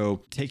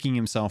DeMarco taking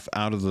himself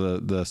out of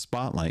the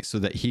spotlight so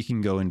that he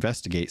can go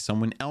investigate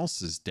someone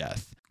else's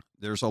death.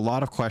 There's a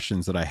lot of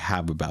questions that I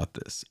have about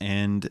this,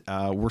 and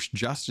we're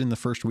just in the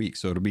first week,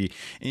 so it'll be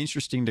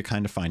interesting to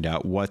kind of find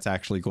out what's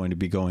actually going to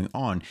be going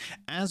on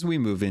as we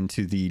move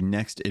into the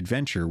next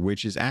adventure,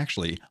 which is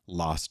actually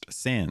Lost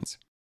Sands.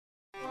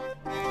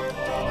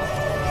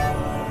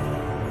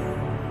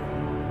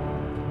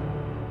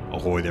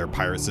 Ahoy there,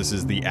 pirates. This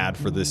is the ad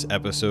for this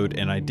episode,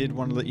 and I did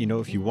want to let you know,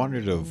 if you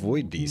wanted to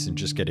avoid these and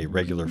just get a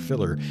regular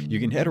filler, you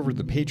can head over to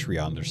the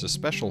Patreon. There's a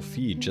special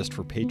feed just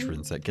for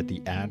patrons that get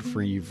the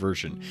ad-free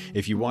version.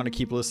 If you want to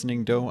keep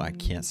listening, though, I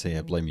can't say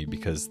I blame you,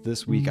 because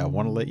this week I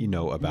want to let you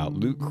know about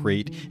Loot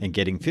Crate and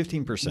getting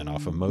 15%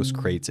 off of most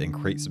crates and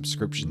crate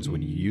subscriptions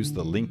when you use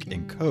the link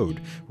and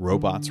code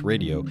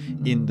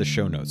RobotsRadio in the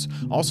show notes.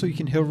 Also, you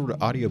can head over to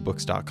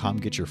audiobooks.com,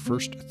 get your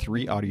first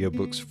 3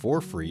 audiobooks for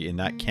free, and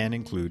that can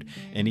include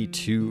any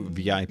 2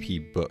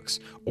 VIP books,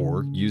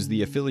 or use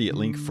the affiliate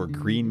link for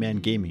Green Man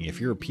Gaming. If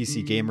you're a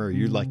PC gamer or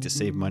you'd like to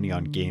save money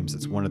on games,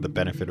 it's one of the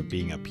benefits of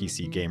being a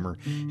PC gamer.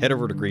 Head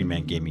over to Green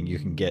Man Gaming. You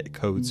can get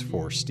codes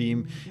for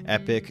Steam,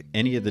 Epic,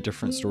 any of the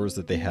different stores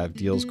that they have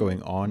deals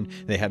going on.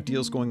 They have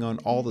deals going on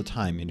all the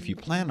time, and if you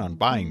plan on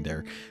buying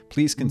there,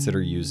 please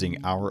consider using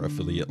our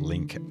affiliate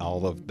link.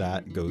 All of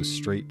that goes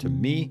straight to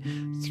me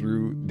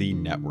through the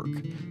network.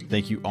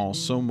 Thank you all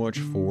so much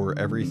for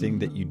everything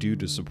that you do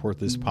to support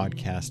this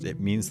podcast. It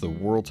means the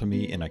world to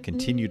me, and I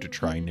continue to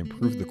try and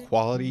improve the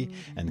quality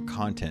and the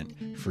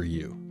content for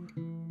you.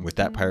 With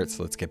that, pirates,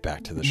 let's get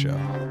back to the show.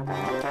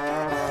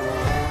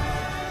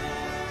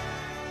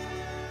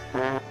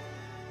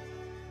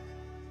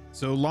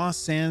 So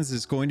Lost Sands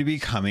is going to be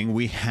coming.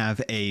 We have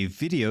a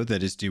video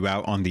that is due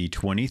out on the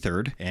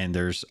 23rd, and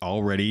there's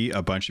already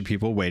a bunch of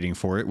people waiting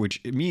for it,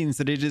 which means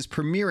that it is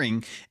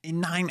premiering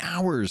in 9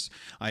 hours.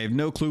 I have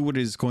no clue what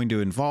it is going to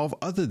involve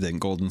other than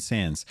Golden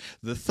Sands.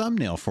 The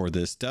thumbnail for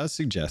this does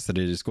suggest that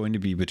it is going to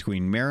be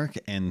between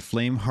Merrick and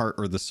Flameheart,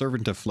 or the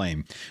Servant of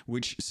Flame,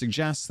 which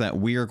suggests that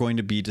we are going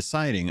to be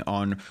deciding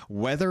on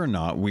whether or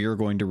not we are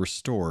going to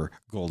restore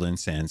Golden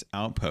Sands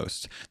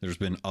Outpost. There's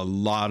been a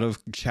lot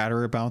of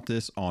chatter about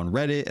this on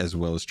Reddit, as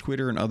well as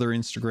Twitter and other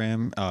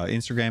Instagram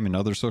and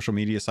other social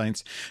media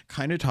sites,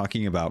 kind of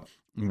talking about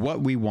what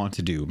we want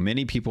to do.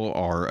 Many people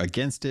are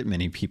against it,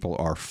 many people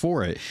are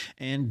for it,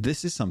 and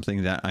this is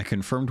something that I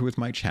confirmed with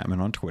Mike Chapman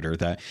on Twitter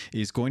that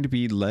is going to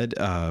be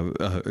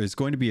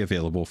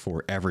available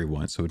for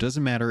everyone. So it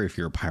doesn't matter if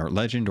you're a pirate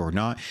legend or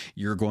not,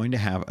 you're going to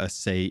have a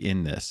say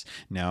in this.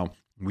 Now,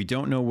 we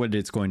don't know what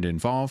it's going to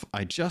involve.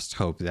 I just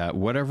hope that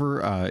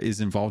whatever is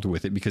involved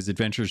with it, because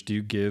adventures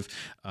do give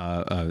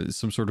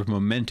some sort of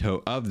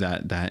memento of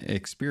that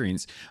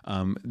experience,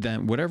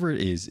 that whatever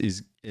it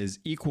is as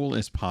equal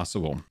as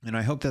possible. And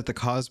I hope that the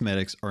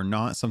cosmetics are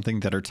not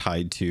something that are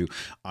tied to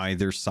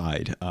either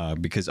side,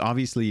 because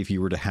obviously if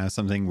you were to have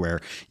something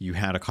where you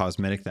had a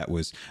cosmetic that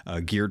was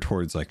geared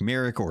towards like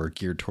Merrick or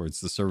geared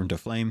towards the Servant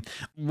of Flame,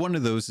 one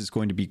of those is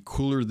going to be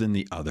cooler than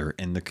the other,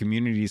 and the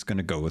community is going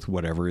to go with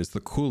whatever is the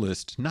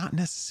coolest, not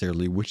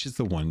necessarily which is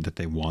the one that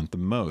they want the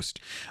most.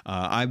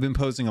 I've been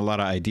posing a lot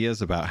of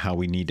ideas about how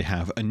we need to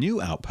have a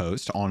new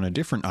outpost on a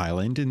different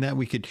island, and that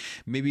we could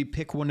maybe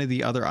pick one of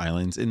the other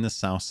islands in the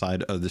south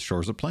side of the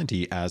Shores of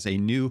Plenty as a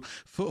new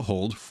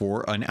foothold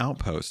for an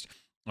outpost.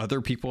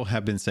 Other people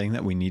have been saying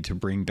that we need to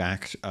bring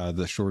back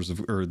the shores of,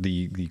 or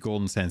the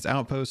Golden Sands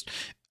outpost,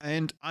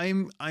 and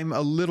I'm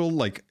a little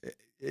like,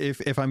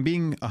 if I'm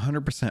being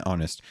 100%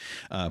 honest,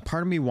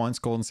 part of me wants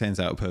Golden Sands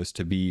Outpost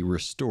to be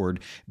restored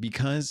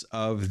because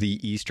of the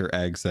Easter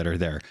eggs that are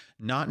there.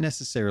 Not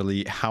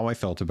necessarily how I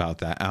felt about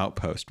that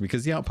outpost,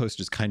 because the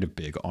outpost is kind of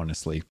big,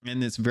 honestly,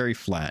 and it's very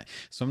flat.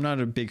 So I'm not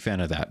a big fan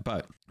of that,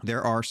 but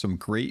there are some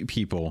great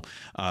people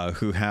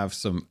who have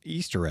some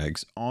Easter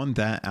eggs on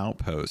that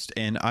outpost,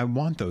 and I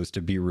want those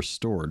to be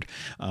restored.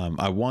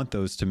 I want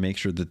those to make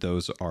sure that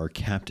those are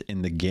kept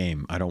in the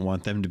game. I don't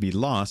want them to be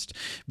lost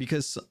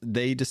because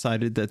they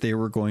decided that they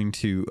were going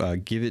to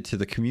give it to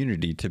the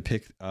community to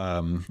pick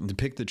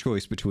the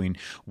choice between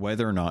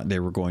whether or not they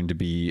were going to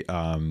be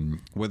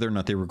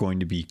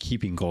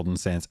keeping Golden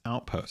Sands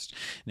Outpost.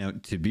 Now,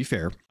 to be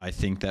fair, I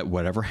think that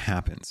whatever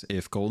happens,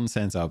 if Golden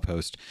Sands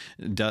Outpost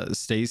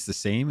stays the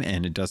same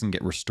and it doesn't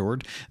get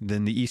restored,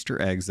 then the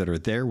Easter eggs that are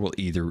there will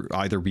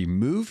either be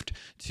moved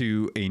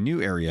to a new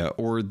area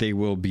or they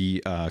will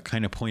be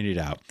kind of pointed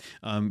out.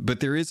 But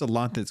there is a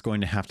lot that's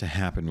going to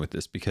happen with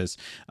this, because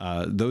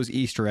those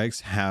Easter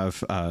eggs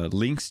have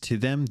links to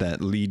them that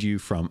lead you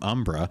from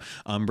Umbra.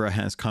 Umbra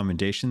has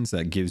commendations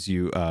that gives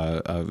you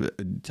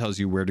tells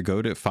you where to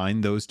go to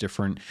find those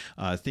different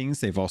things.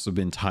 They've also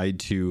been tied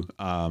to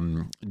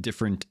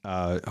different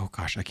oh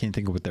gosh, I can't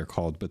think of what they're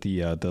called, but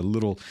the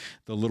little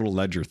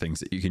ledger things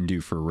that you can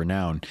do for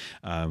Renown,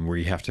 where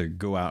you have to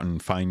go out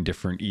and find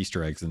different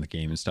Easter eggs in the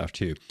game and stuff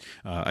too.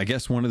 I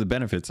guess one of the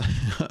benefits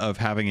of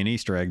having an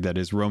Easter egg that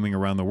is roaming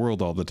around the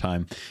world all the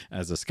time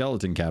as a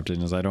skeleton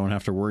captain is I don't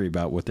have to worry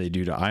about what they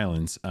do to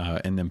islands,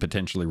 and then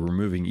potentially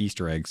removing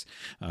Easter eggs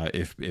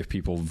if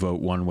people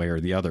vote one way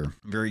or the other.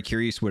 I'm very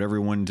curious what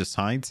everyone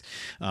decides,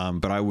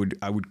 but I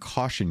would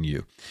caution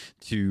you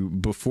to,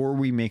 before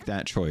we make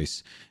that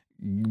choice,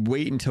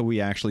 wait until we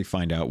actually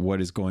find out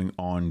what is going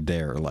on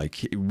there.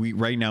 Like,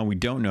 right now we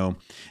don't know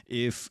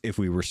if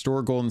we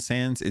restore Golden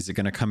Sands, is it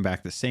going to come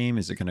back the same?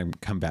 Is it going to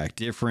come back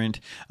different?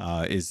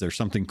 Is there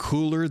something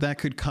cooler that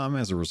could come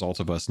as a result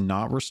of us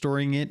not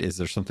restoring it? Is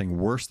there something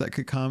worse that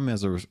could come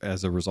as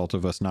a result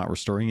of us not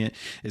restoring it?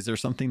 Is there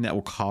something that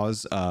will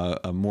cause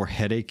a more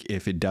headache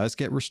if it does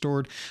get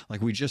restored?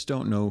 Like, we just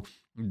don't know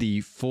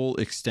the full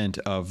extent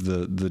of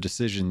the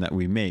decision that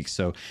we make.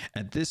 So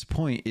at this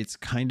point, it's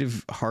kind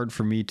of hard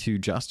for me to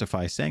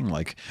justify saying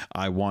like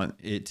I want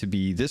it to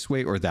be this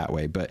way or that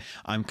way, but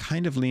I'm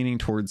kind of leaning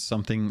towards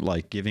something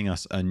like giving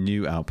us a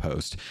new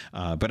outpost.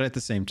 But at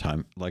the same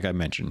time, like I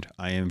mentioned,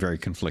 I am very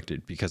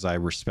conflicted because I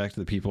respect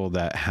the people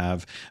that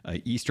have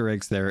Easter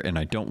eggs there, and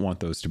I don't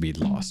want those to be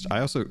lost. I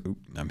also,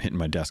 I'm hitting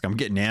my desk, I'm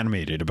getting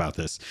animated about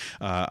this.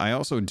 I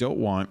also don't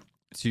want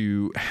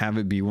to have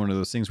it be one of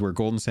those things where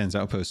Golden Sands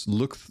Outpost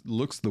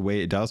looks the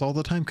way it does all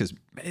the time, because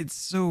it's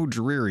so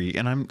dreary,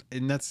 and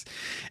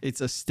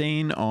it's a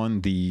stain on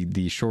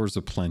the Shores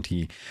of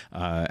Plenty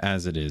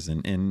as it is,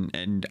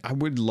 and I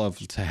would love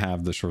to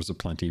have the Shores of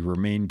Plenty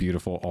remain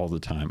beautiful all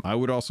the time. I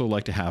would also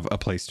like to have a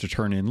place to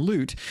turn in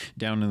loot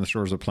down in the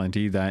Shores of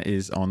Plenty that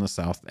is on the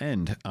south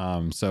end.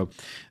 So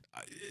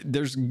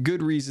there's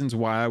good reasons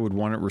why I would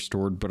want it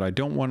restored, but I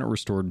don't want it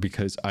restored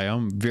because I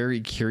am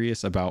very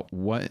curious about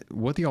what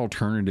the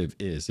alternative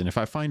is. And if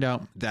I find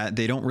out that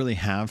they don't really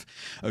have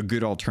a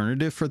good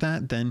alternative for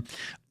that, then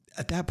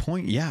at that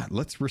point, yeah,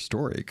 let's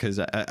restore it. Because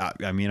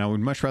I mean, I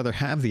would much rather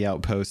have the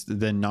outpost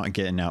than not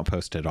get an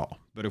outpost at all.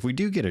 But if we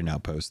do get an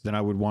outpost, then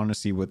I would want to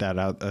see what that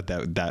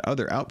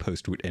other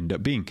outpost would end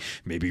up being.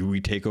 Maybe we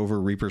take over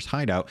Reaper's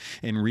hideout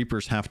and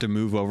Reapers have to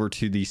move over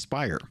to the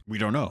Spire. We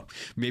don't know.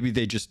 Maybe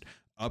they just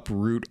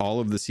uproot all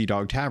of the Sea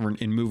Dog Tavern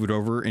and move it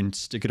over and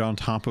stick it on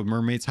top of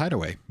Mermaid's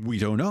Hideaway. We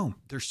don't know.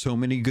 There's so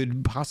many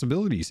good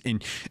possibilities.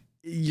 And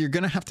you're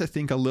going to have to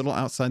think a little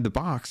outside the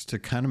box to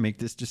kind of make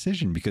this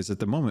decision, because at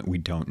the moment we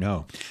don't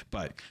know.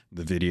 But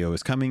the video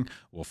is coming.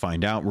 We'll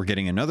find out. We're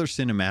getting another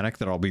cinematic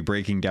that I'll be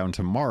breaking down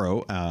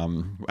tomorrow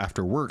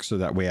after work, so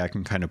that way I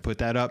can kind of put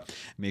that up,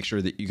 make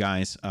sure that you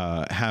guys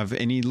have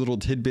any little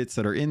tidbits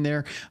that are in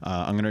there.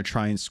 I'm going to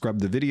try and scrub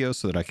the video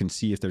so that I can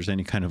see if there's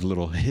any kind of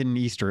little hidden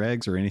Easter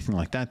eggs or anything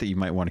like that that you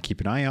might want to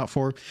keep an eye out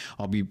for.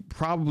 I'll be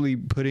probably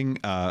putting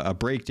a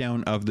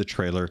breakdown of the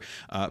trailer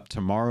up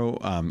tomorrow,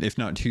 if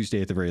not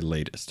Tuesday at the very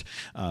latest.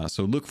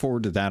 So look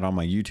forward to that on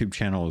my YouTube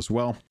channel as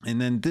well.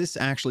 And then this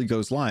actually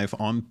goes live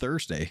on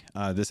Thursday.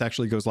 This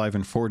actually goes live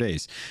in 4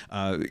 days.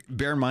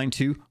 Bear in mind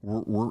too,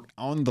 we're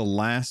on the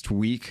last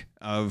week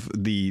of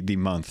the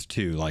month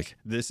too. Like,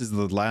 this is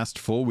the last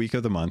full week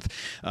of the month.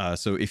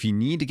 So if you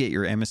need to get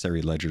your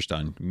emissary ledgers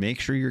done, make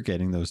sure you're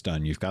getting those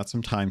done. You've got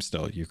some time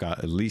still. You've got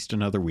at least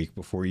another week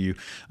before you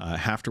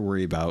have to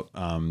worry about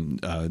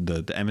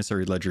the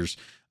emissary ledgers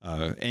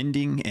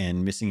ending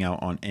and missing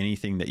out on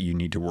anything that you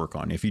need to work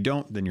on. If you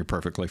don't, then you're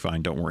perfectly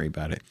fine. Don't worry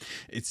about it.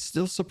 It's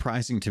still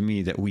surprising to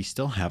me that we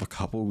still have a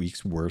couple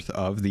weeks worth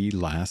of the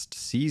last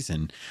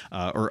season,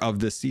 or of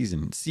this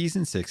season.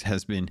 Season 6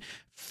 has been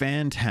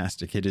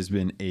fantastic. It has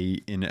been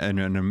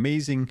an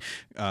amazing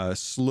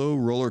slow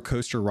roller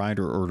coaster ride,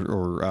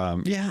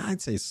 or yeah,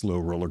 I'd say slow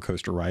roller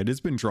coaster ride. It's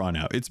been drawn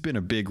out. It's been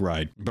a big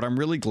ride, but I'm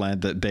really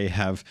glad that they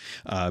have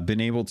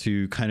been able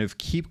to kind of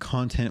keep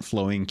content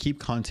flowing, keep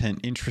content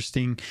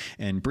interesting,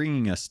 and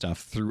bringing us stuff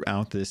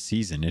throughout this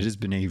season. It has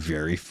been a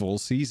very full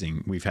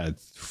season. We've had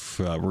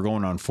we're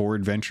going on 4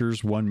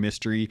 adventures, 1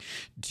 mystery,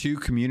 2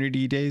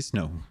 community days.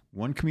 No,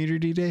 1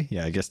 community day.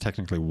 Yeah, I guess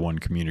technically 1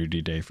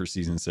 community day for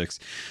season 6.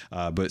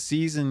 But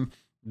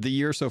the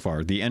year so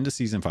far, the end of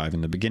season 5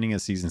 and the beginning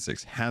of season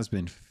 6 has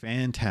been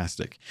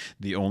fantastic.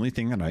 The only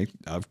thing that I,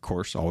 of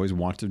course, always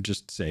want to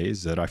just say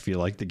is that I feel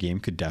like the game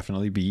could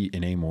definitely be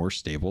in a more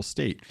stable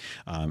state.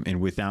 And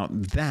without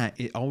that,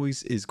 it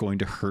always is going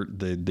to hurt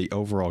the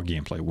overall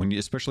gameplay.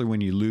 Especially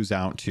when you lose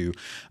out to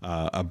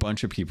a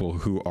bunch of people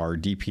who are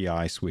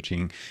DPI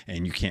switching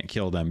and you can't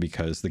kill them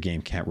because the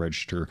game can't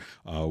register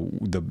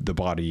the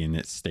body in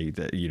its state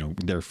that,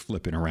 they're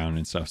flipping around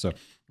and stuff. So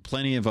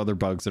plenty of other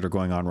bugs that are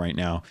going on right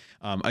now.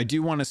 I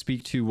do want to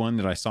speak to one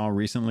that I saw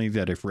recently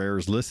that if Rare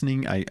is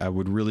listening, I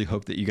would really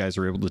hope that you guys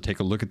are able to take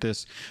a look at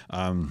this.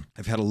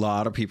 I've had a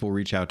lot of people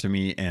reach out to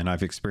me and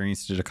I've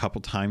experienced it a couple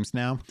times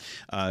now.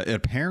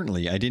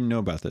 Apparently, I didn't know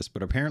about this,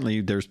 but apparently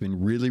there's been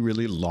really,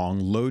 really long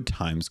load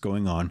times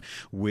going on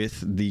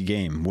with the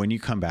game when you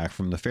come back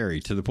from the ferry,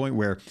 to the point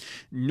where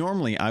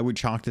normally I would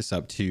chalk this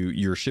up to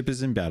your ship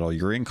is in battle,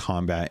 you're in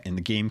combat, and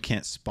the game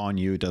can't spawn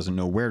you. It doesn't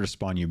know where to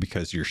spawn you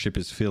because your ship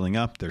is filling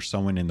up. There's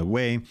someone in the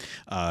way,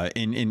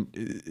 and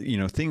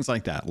things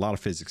like that. A lot of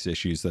physics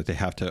issues that they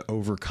have to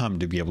overcome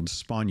to be able to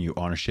spawn you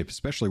on a ship,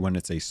 especially when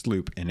it's a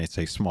sloop and it's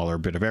a smaller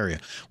bit of area.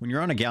 When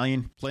you're on a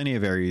galleon, plenty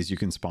of areas you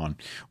can spawn.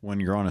 When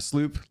you're on a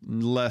sloop,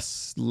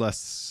 less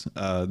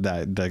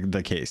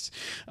the case.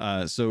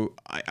 So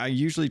I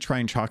usually try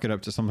and chalk it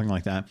up to something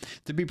like that.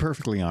 To be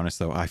perfectly honest,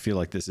 though, I feel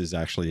like this is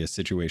actually a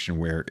situation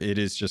where it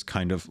is just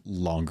kind of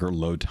longer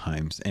load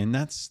times, and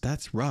that's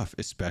rough,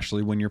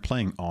 especially when you're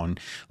playing on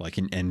like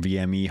an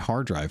NVMe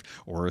hard drive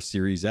or a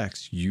Series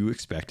X. You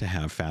expect to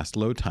have fast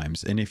load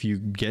times, and if you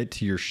get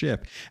to your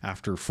ship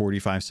after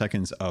 45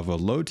 seconds of a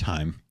load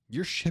time,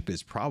 your ship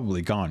is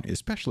probably gone,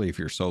 especially if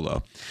you're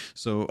solo.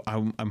 So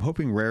I'm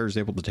hoping Rare is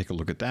able to take a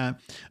look at that.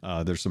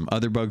 There's some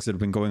other bugs that have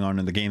been going on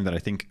in the game that I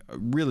think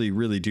really,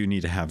 really do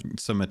need to have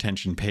some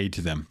attention paid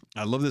to them.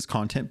 I love this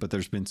content, but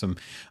there's been some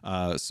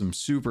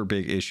super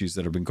big issues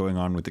that have been going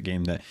on with the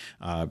game that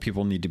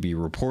people need to be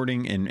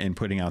reporting and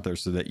putting out there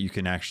so that you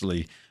can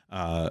actually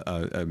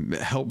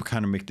help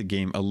kind of make the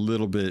game a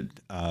little bit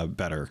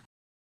better.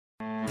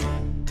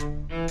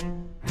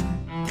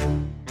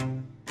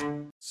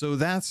 So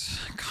that's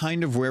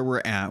kind of where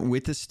we're at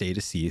with the state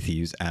of Sea of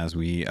Thieves as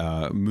we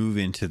move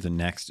into the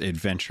next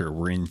adventure.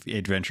 We're in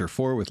Adventure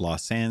 4 with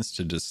Lost Sands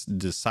to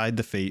decide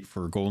the fate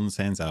for Golden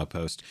Sands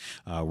Outpost.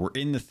 We're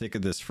in the thick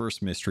of this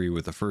first mystery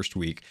with the first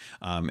week,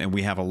 and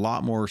we have a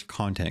lot more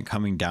content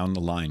coming down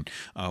the line.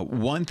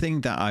 One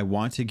thing that I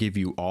want to give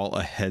you all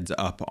a heads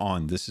up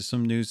on, this is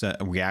some news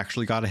that we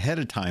actually got ahead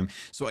of time,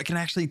 so I can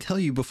actually tell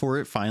you before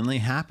it finally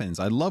happens.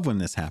 I love when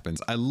this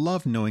happens. I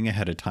love knowing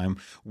ahead of time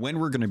when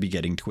we're going to be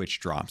getting Twitch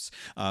drops. drops.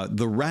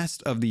 The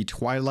rest of the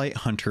Twilight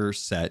Hunter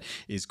set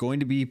is going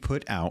to be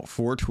put out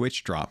for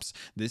Twitch drops.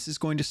 This is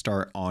going to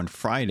start on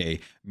Friday,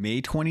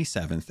 May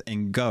 27th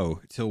and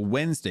go till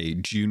Wednesday,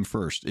 June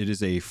 1st. It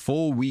is a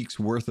full week's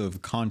worth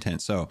of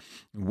content. So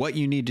what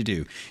you need to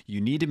do,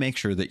 you need to make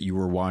sure that you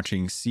are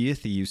watching Sea of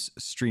Thieves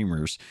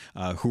streamers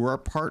who are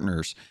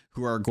partners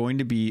who are going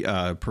to be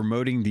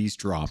promoting these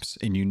drops,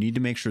 and you need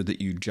to make sure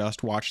that you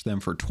just watch them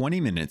for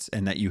 20 minutes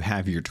and that you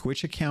have your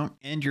Twitch account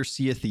and your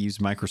Sea of Thieves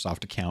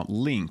Microsoft account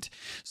linked,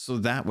 so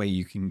that way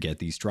you can get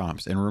these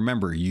drops. And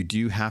remember, you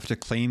do have to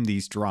claim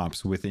these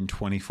drops within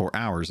 24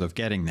 hours of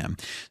getting them.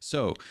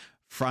 So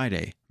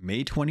Friday,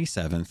 May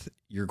 27th,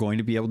 you're going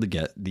to be able to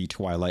get the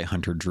Twilight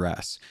Hunter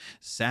dress.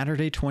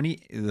 Saturday,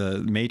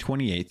 May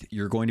 28th,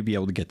 you're going to be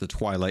able to get the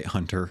Twilight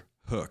Hunter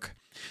hook.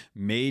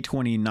 May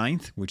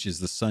 29th, which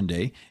is the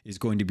Sunday, is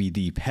going to be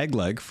the peg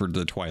leg for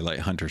the Twilight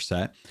Hunter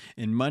set.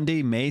 And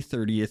Monday, May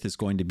 30th, is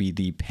going to be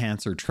the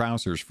pants or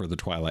trousers for the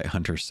Twilight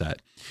Hunter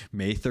set.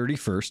 May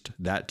 31st,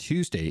 that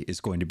Tuesday, is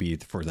going to be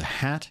for the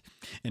hat.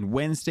 And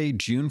Wednesday,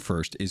 June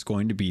 1st, is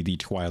going to be the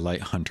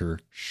Twilight Hunter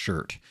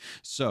shirt.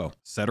 So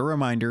set a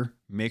reminder.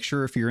 Make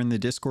sure if you're in the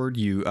Discord,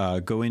 you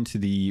go into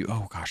the,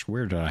 oh gosh,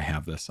 where did I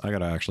have this? I got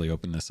to actually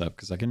open this up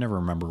because I can never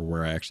remember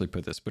where I actually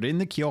put this. But in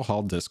the Keel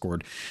Hall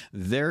Discord,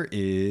 there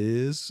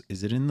is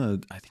it in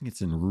the, I think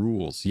it's in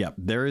rules. Yep,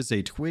 there is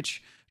a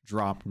Twitch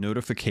drop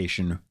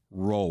notification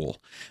role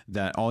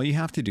that all you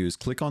have to do is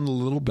click on the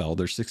little bell.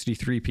 There's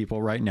 63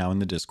 people right now in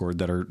the Discord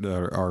that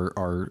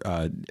are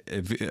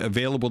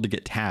available to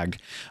get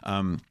tagged.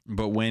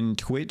 But when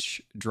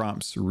Twitch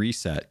drops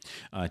reset,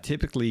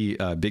 typically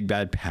Big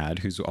Bad Pad,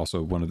 who's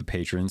also one of the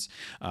patrons,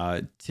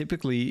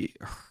 typically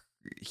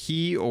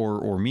he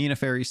or Mina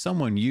Fairy,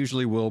 someone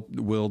usually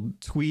will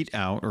tweet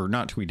out, or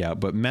not tweet out,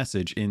 but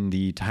message in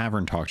the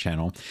Tavern Talk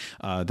channel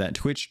that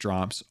Twitch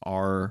drops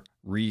are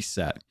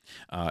reset.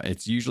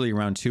 It's usually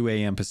around 2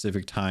 a.m.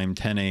 Pacific time,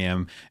 10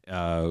 a.m.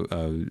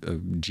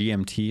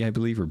 GMT, I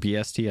believe, or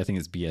BST. I think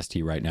it's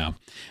BST right now.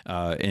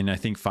 And I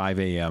think 5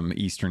 a.m.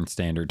 Eastern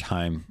Standard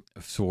Time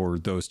for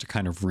those to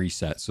kind of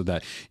reset, so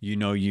that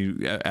you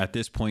at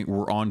this point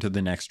we're on to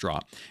the next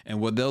drop.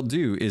 And what they'll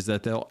do is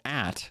that they'll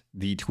at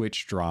the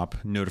Twitch drop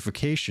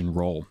notification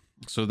roll,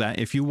 so that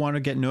if you want to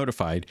get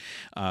notified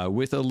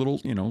with a little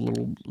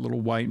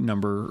white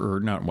number, or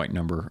not white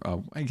number,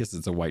 I guess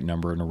it's a white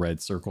number in a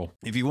red circle.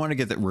 If you want to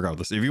get that,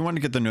 regardless, if you want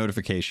to get the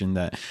notification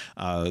that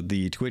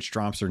the Twitch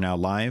drops are now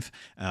live,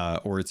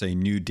 or it's a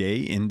new day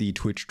in the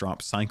Twitch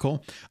drop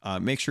cycle,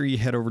 make sure you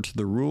head over to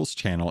the rules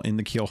channel in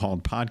the Keel Hall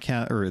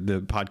podcast, or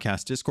the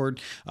podcast Discord.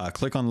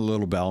 Click on the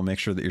little bell, make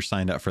sure that you're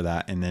signed up for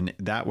that, and then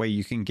that way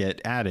you can get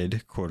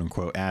added, quote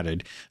unquote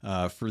added,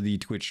 for the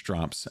Twitch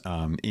drops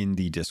in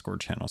the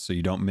Discord channel. So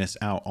you don't miss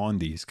out on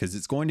these, because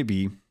it's going to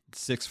be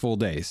 6 full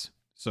days.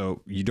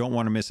 So you don't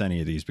want to miss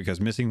any of these,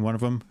 because missing one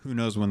of them, who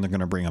knows when they're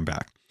going to bring them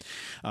back.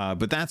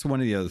 But that's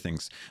one of the other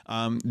things.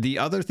 The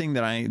other thing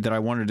that I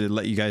wanted to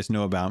let you guys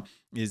know about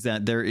is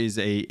that there is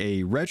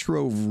a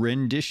retro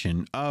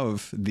rendition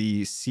of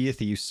the Sea of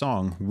Thieves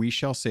song "We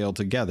Shall Sail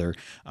Together"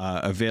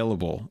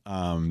 available.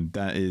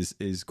 That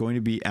is going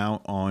to be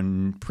out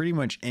on pretty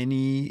much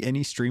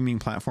any streaming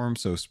platform.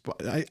 So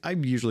I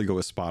usually go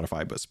with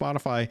Spotify, but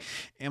Spotify,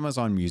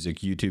 Amazon Music,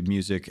 YouTube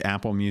Music,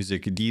 Apple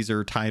Music,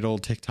 Deezer, Tidal,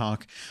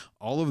 TikTok,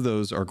 all of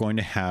those are going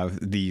to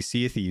have the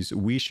Sea of Thieves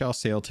 "We Shall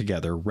Sail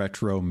Together"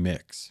 retro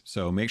mix.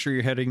 So make sure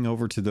you're heading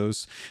over to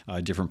those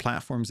different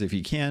platforms if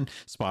you can.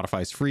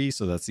 Spotify's free,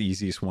 so that's the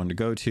easiest one to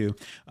go to,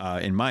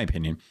 in my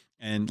opinion,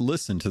 and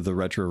listen to the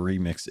retro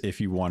remix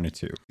if you wanted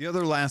to. The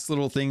other last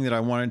little thing that I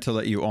wanted to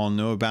let you all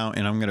know about,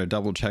 and I'm going to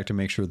double check to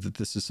make sure that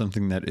this is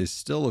something that is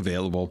still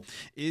available,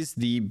 is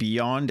the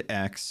Beyond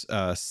X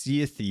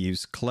Sea of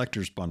Thieves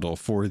collector's bundle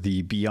for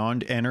the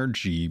Beyond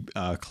Energy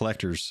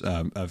collector's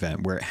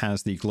event, where it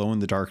has the glow in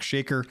the dark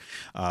shaker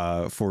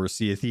for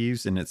Sea of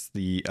Thieves, and it's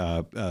the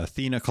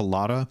Athena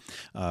Colada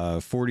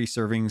 40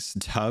 servings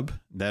tub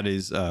that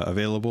is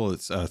available.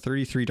 It's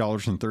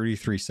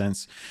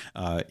 $33.33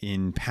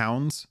 in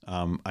pounds.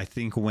 I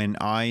think when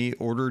I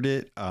ordered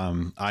it,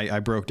 I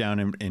broke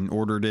down and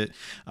ordered it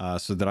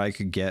so that I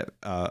could get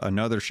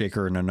another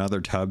shaker and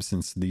another tub,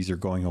 since these are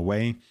going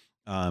away.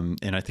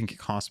 And I think it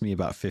cost me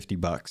about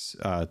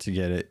 $50 to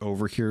get it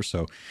over here.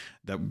 So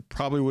that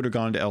probably would have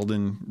gone to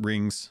Elden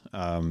Rings,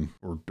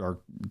 or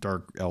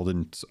Dark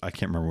Elden. I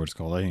can't remember what it's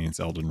called. I think it's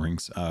Elden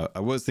Rings.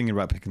 I was thinking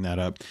about picking that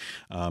up,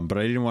 but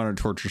I didn't want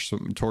to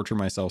torture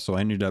myself. So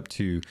I ended up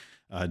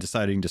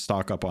deciding to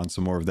stock up on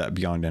some more of that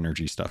Beyond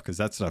Energy stuff, because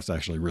that stuff's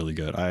actually really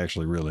good. I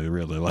actually really,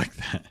 really like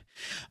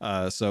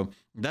that. So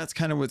that's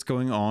kind of what's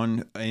going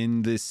on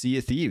in the Sea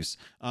of Thieves.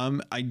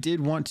 I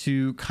did want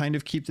to kind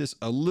of keep this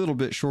a little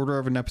bit shorter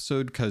of an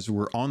episode because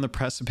we're on the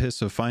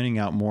precipice of finding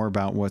out more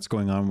about what's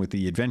going on with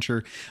the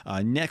adventure.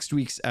 Next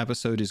week's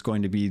episode is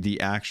going to be the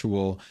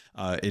actual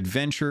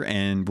adventure,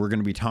 and we're going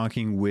to be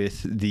talking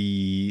with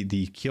the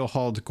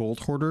Keelhauled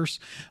Gold Hoarders,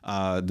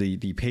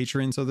 the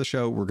patrons of the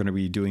show. We're going to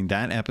be doing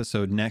that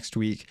episode next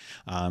week,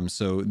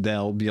 so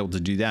they'll be able to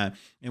do that.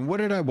 And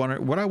what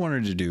I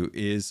wanted to do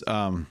is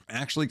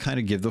actually kind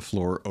of give the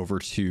floor over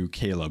to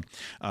Caleb.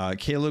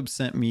 Caleb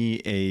sent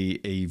me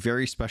a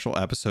very special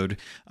episode.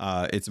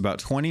 It's about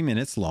 20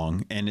 minutes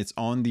long, and it's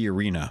on the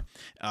arena.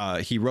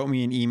 He wrote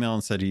me an email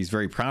and said he's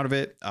very proud of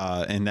it,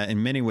 and that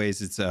in many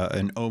ways it's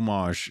an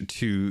homage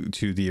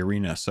to the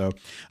arena. So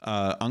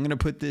I'm going to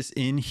put this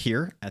in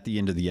here at the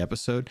end of the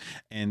episode,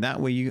 and that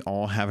way you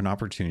all have an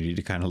opportunity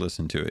to kind of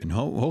listen to it, and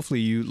hopefully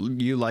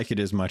you like it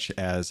as much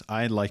as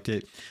I liked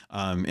it.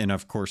 And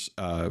of course,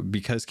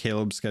 because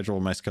Caleb's schedule,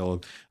 my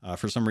schedule,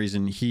 for some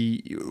reason,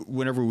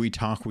 whenever we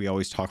talk, we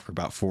always talk for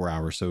about 4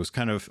 hours. So it was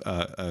kind of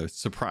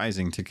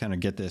surprising to kind of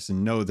get this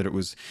and know that it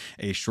was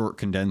a short,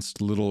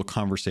 condensed little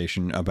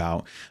conversation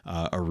about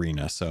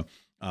Arena. So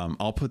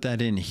I'll put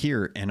that in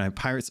here. And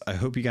Pirates, I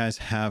hope you guys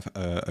have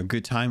a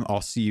good time.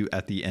 I'll see you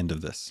at the end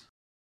of this.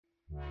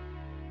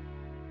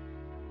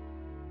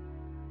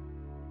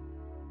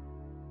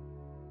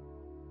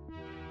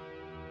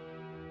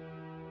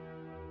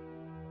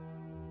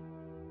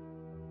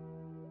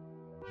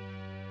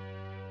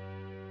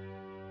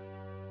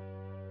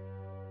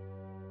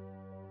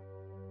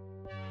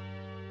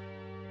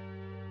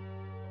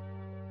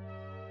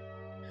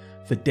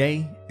 The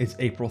day is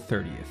April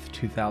 30th,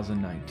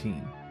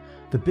 2019.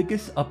 The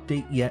biggest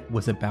update yet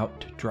was about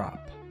to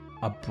drop.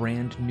 A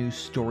brand new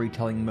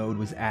storytelling mode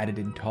was added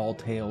in Tall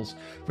Tales,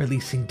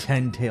 releasing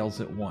 10 tales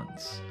at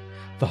once.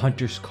 The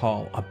Hunter's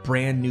Call, a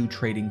brand new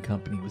trading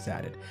company, was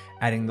added,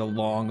 adding the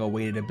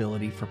long-awaited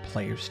ability for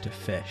players to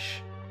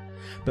fish.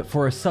 But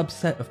for a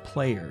subset of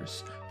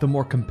players, the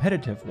more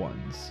competitive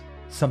ones,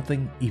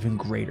 something even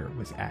greater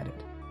was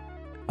added.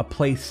 A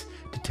place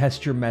to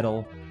test your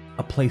mettle,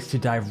 a place to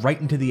dive right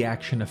into the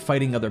action of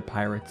fighting other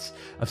pirates,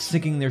 of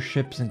sinking their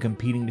ships and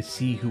competing to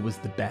see who was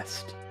the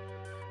best.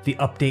 The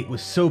update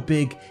was so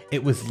big,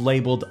 it was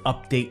labeled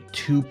Update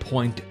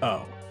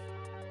 2.0.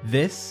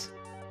 This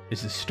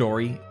is the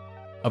story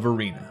of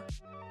Arena.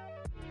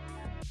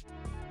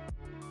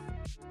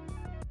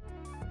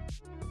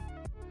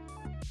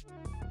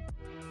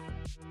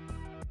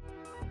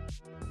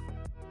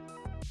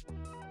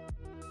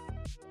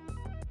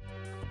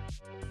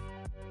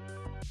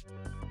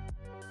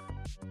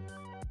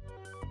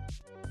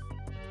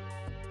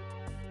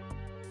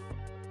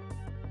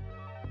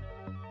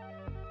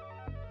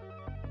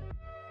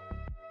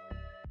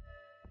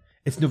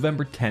 It's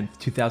November 10th,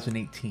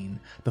 2018.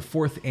 The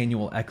 4th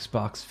annual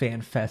Xbox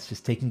Fan Fest is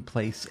taking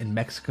place in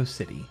Mexico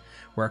City,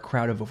 where a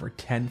crowd of over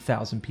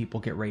 10,000 people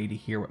get ready to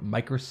hear what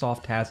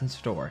Microsoft has in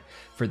store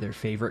for their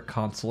favorite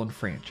console and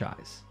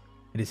franchise.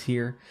 It is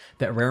here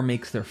that Rare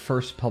makes their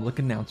first public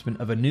announcement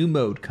of a new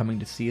mode coming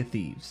to Sea of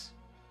Thieves: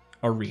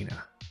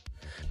 Arena.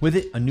 With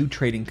it, a new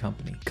trading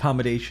company,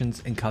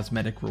 accommodations, and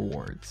cosmetic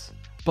rewards.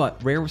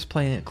 But Rare was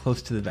playing it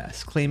close to the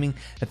vest, claiming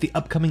that the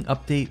upcoming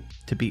update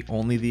to be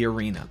only the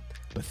Arena.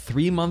 But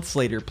 3 months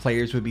later,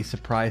 players would be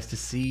surprised to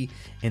see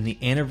in the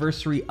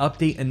anniversary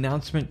update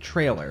announcement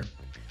trailer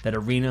that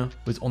Arena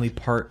was only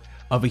part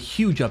of a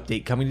huge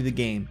update coming to the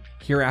game,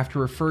 hereafter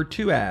referred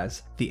to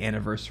as the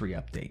anniversary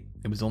update.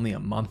 It was only a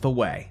month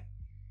away.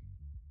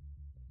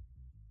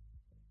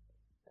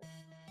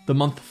 The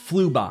month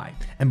flew by,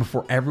 and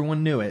before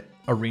everyone knew it,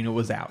 Arena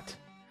was out.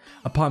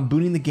 Upon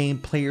booting the game,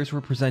 players were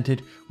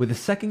presented with a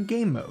second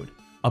game mode,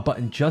 a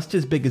button just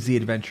as big as the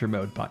adventure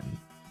mode button.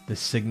 The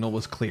signal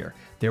was clear.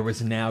 There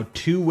was now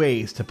 2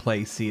 ways to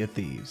play Sea of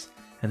Thieves,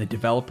 and the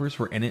developers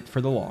were in it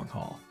for the long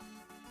haul.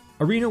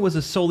 Arena was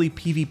a solely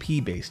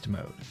PvP-based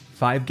mode.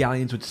 5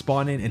 galleons would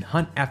spawn in and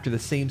hunt after the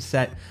same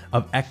set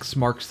of X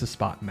marks the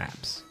spot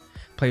maps.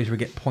 Players would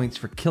get points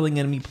for killing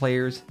enemy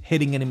players,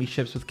 hitting enemy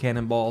ships with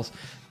cannonballs,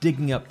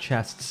 digging up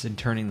chests, and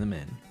turning them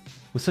in.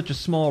 With such a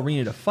small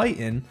arena to fight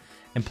in,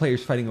 and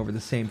players fighting over the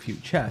same few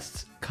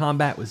chests,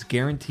 combat was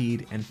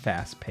guaranteed and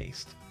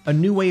fast-paced. A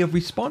new way of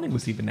respawning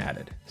was even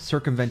added,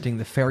 circumventing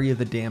the Ferry of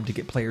the Damned to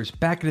get players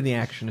back into the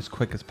action as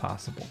quick as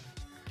possible.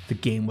 The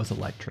game was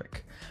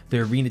electric.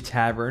 The Arena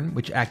Tavern,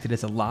 which acted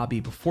as a lobby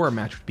before a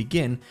match would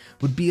begin,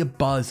 would be a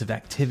buzz of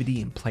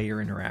activity and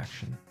player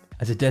interaction.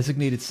 As a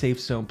designated safe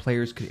zone,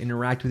 players could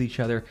interact with each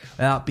other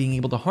without being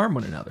able to harm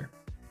one another.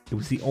 It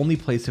was the only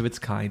place of its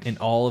kind in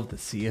all of the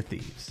Sea of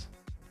Thieves.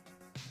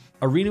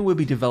 Arena would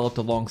be developed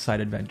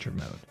alongside Adventure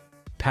Mode.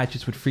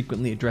 Patches would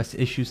frequently address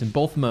issues in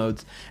both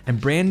modes,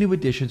 and brand new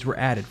additions were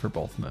added for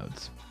both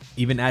modes,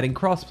 even adding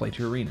crossplay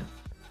to Arena.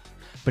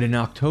 But in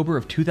October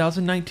of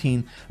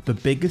 2019, the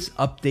biggest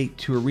update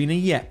to Arena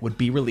yet would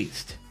be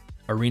released.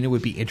 Arena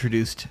would be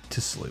introduced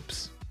to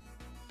sloops.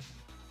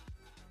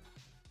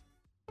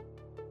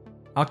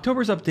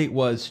 October's update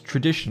was,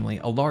 traditionally,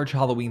 a large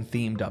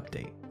Halloween-themed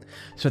update.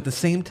 So at the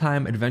same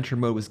time Adventure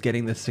Mode was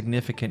getting the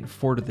significant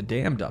Fort of the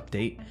Damned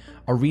update,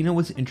 Arena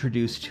was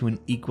introduced to an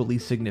equally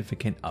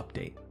significant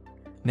update.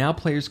 Now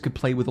players could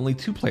play with only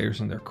 2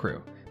 players in their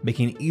crew,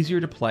 making it easier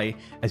to play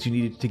as you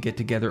needed to get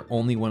together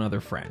only one other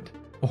friend,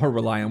 or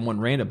rely on one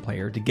random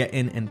player to get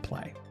in and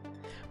play.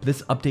 But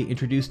this update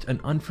introduced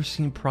an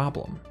unforeseen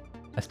problem.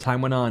 As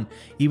time went on,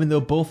 even though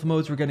both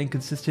modes were getting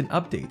consistent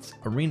updates,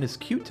 Arena's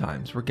queue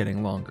times were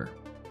getting longer.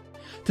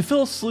 To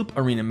fill a Sloop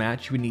Arena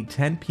match, you would need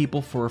 10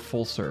 people for a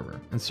full server,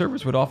 and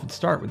servers would often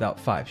start without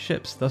 5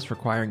 ships, thus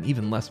requiring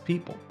even less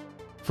people.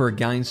 For a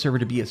Galleon server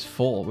to be as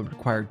full, it would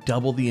require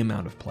double the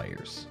amount of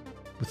players.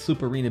 With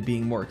Sloop Arena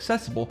being more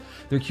accessible,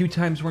 their queue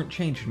times weren't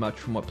changed much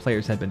from what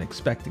players had been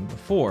expecting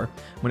before,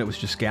 when it was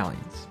just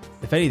Galleons.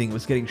 If anything, it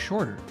was getting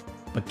shorter.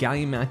 But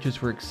Galleon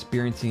matches were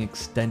experiencing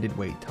extended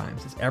wait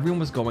times as everyone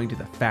was going to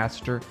the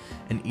faster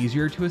and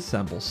easier to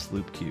assemble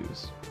sloop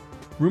queues.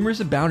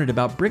 Rumors abounded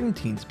about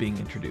brigantines being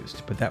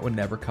introduced, but that would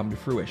never come to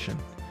fruition.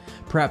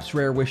 Perhaps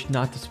Rare wished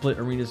not to split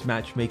Arena's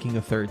matchmaking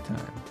a third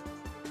time.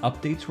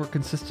 Updates were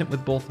consistent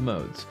with both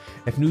modes.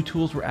 If new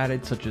tools were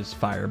added such as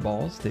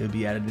fireballs, they would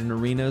be added in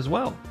Arena as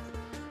well.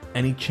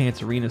 Any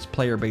chance Arena's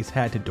player base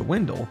had to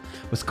dwindle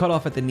was cut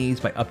off at the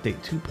knees by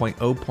update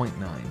 2.0.9.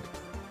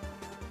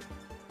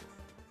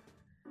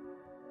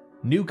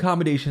 New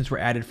accommodations were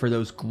added for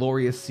those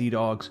glorious sea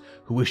dogs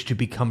who wished to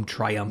become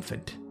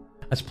triumphant.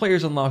 As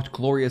players unlocked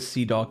glorious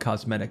sea dog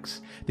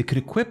cosmetics, they could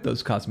equip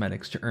those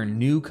cosmetics to earn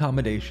new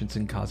accommodations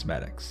and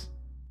cosmetics.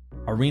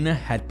 Arena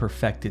had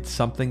perfected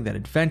something that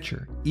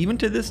Adventure, even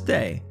to this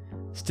day,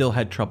 still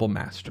had trouble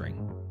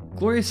mastering.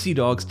 Glorious Sea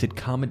Dogs did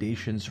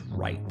commendations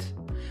right.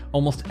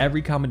 Almost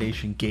every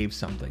commendation gave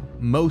something,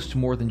 most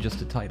more than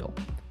just a title.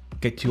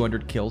 Get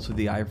 200 kills with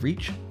the Eye of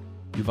Reach?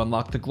 You've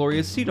unlocked the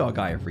Glorious Sea Dog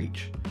Eye of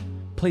Reach.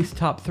 Place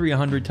top 3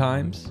 100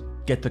 times?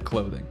 Get the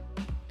clothing.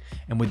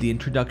 And with the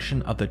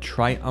introduction of the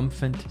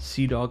Triumphant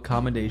Sea Dog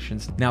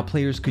commendations, now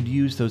players could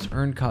use those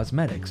earned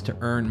cosmetics to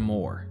earn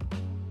more.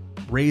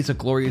 Raise a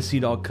Glorious Sea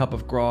Dog cup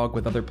of grog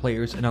with other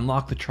players and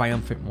unlock the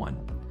Triumphant one.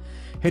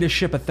 Hit a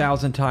ship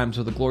 1,000 times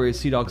with the Glorious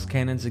Sea Dog's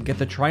cannons and get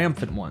the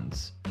Triumphant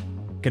ones.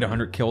 Get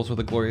 100 kills with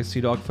the Glorious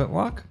Sea Dog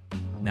flintlock?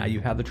 Now you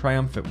have the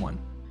Triumphant one.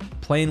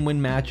 Play and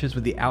win matches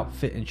with the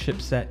outfit and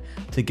ship set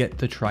to get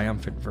the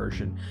Triumphant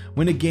version.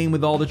 Win a game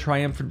with all the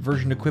Triumphant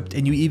version equipped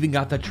and you even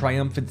got the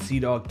Triumphant Sea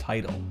Dog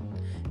title.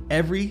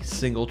 Every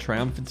single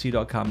Triumphant Sea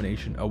Dog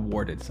combination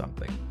awarded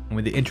something. And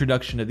with the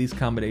introduction of these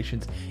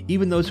combinations,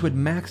 even those who had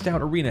maxed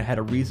out Arena had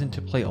a reason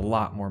to play a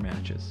lot more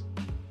matches.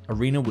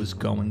 Arena was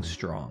going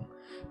strong.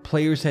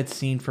 Players had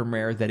seen from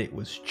Rare that it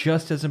was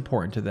just as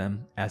important to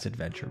them as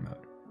Adventure Mode.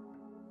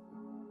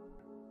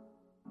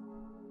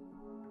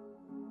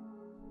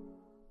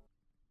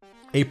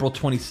 April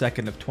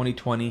 22nd of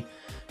 2020,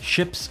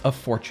 Ships of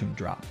Fortune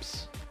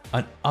drops.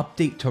 An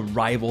update to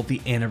rival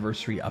the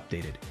Anniversary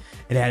updated.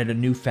 It added a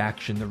new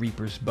faction, the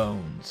Reaper's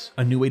Bones,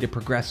 a new way to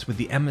progress with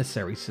the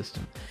Emissary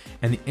system,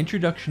 and the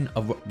introduction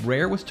of what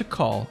Rare was to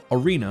call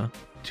Arena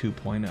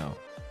 2.0.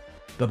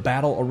 The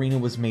battle arena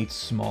was made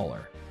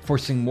smaller,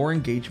 forcing more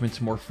engagements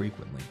more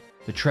frequently.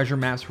 The treasure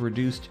maps were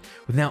reduced,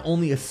 with now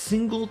only a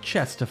single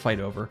chest to fight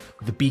over,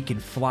 with a beacon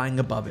flying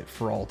above it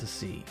for all to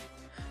see.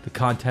 The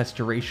contest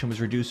duration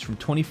was reduced from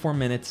 24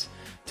 minutes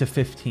to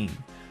 15,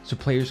 so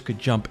players could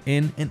jump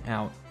in and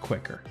out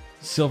quicker.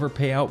 Silver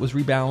payout was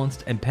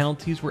rebalanced and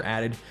penalties were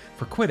added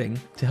for quitting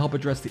to help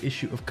address the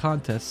issue of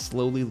contests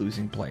slowly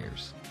losing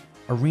players.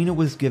 Arena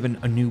was given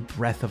a new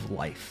breath of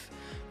life.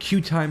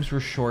 Queue times were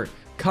short,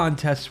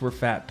 contests were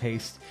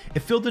fast-paced,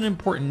 it filled an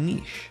important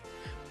niche.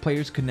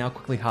 Players could now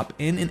quickly hop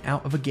in and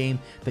out of a game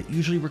that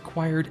usually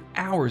required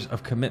hours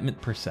of commitment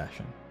per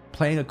session.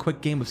 Playing a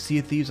quick game of Sea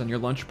of Thieves on your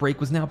lunch break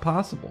was now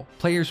possible.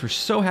 Players were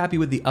so happy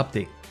with the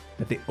update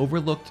that they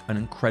overlooked an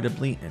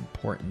incredibly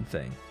important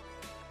thing.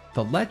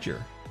 The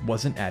Ledger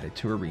wasn't added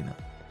to Arena.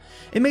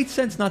 It made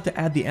sense not to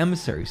add the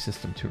Emissary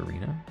system to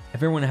Arena. If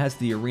everyone has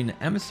the Arena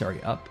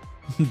Emissary up,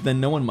 then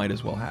no one might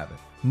as well have it.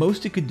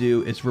 Most it could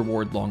do is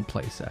reward long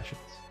play sessions.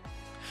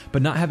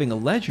 But not having a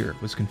Ledger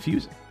was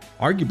confusing.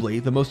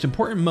 Arguably, the most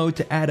important mode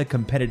to add a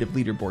competitive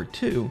leaderboard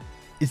to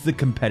is the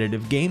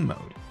competitive game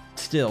mode.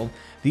 Still,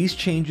 these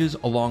changes,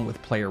 along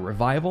with player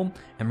revival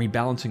and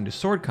rebalancing to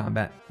sword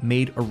combat,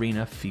 made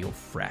Arena feel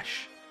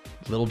fresh.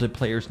 Little did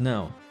players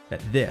know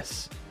that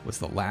this was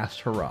the last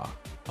hurrah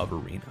of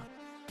Arena.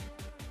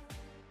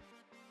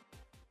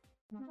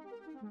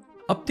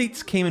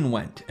 Updates came and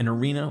went, and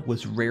Arena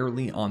was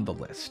rarely on the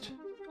list.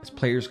 As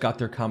players got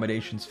their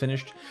accommodations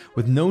finished,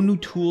 with no new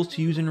tools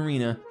to use in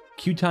Arena,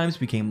 queue times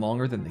became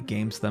longer than the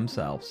games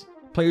themselves.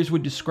 Players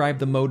would describe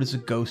the mode as a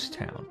ghost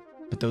town,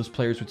 but those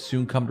players would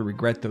soon come to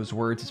regret those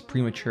words as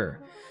premature,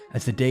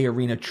 as the day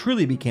Arena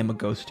truly became a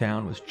ghost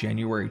town was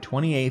January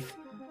 28th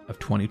of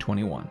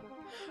 2021.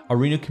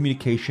 Arena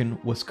communication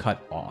was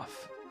cut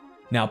off.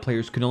 Now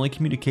players could only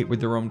communicate with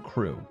their own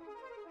crew.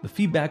 The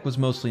feedback was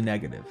mostly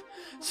negative.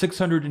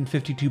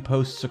 652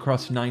 posts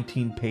across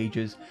 19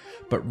 pages,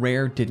 but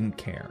Rare didn't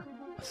care,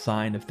 a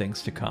sign of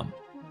things to come.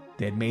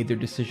 They had made their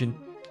decision,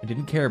 and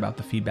didn't care about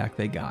the feedback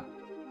they got.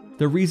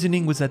 The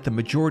reasoning was that the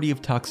majority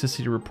of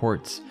toxicity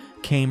reports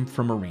came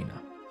from Arena.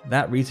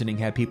 That reasoning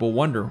had people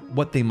wonder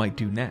what they might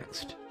do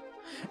next.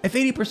 If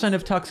 80%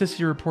 of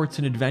toxicity reports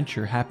in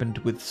Adventure happened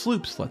with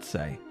sloops, let's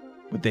say,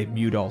 would they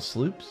mute all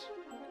sloops?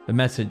 The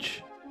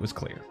message was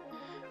clear.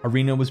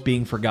 Arena was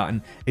being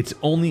forgotten. Its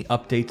only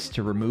updates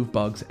to remove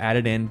bugs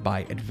added in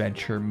by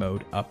Adventure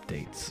Mode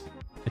updates.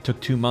 It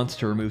took 2 months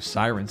to remove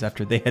sirens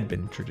after they had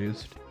been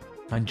introduced.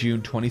 On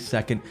June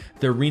 22nd,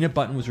 the Arena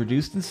button was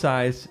reduced in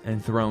size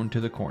and thrown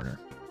to the corner.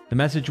 The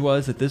message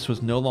was that this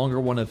was no longer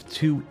one of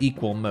 2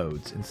 equal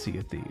modes in Sea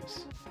of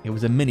Thieves. It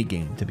was a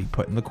minigame to be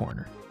put in the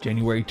corner.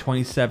 January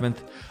 27th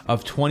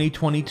of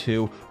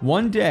 2022,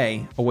 one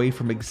day away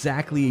from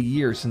exactly a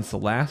year since the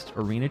last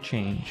Arena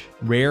change,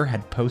 Rare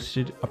had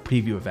posted a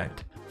preview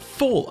event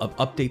full of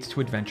updates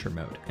to Adventure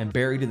Mode, and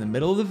buried in the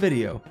middle of the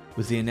video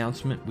was the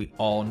announcement we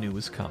all knew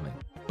was coming,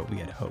 but we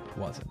had hoped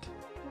wasn't.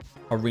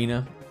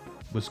 Arena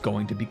was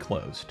going to be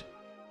closed.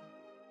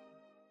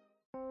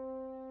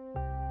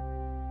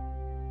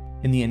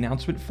 In the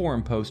announcement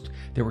forum post,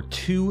 there were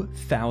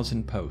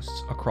 2,000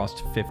 posts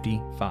across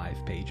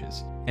 55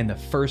 pages. And the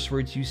first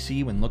words you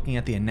see when looking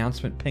at the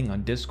announcement ping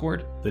on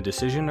Discord? The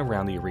decision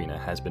around the Arena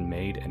has been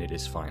made and it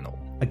is final.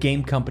 A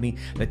game company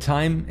that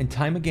time and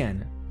time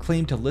again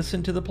claimed to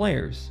listen to the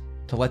players,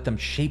 to let them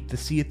shape the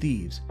Sea of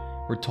Thieves,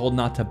 were told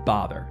not to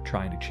bother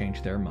trying to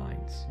change their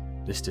minds.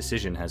 This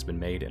decision has been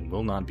made and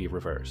will not be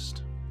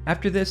reversed.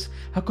 After this,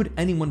 how could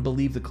anyone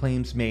believe the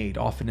claims made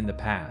often in the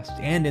past,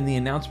 and in the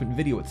announcement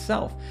video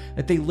itself,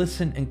 that they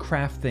listen and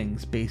craft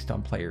things based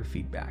on player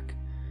feedback?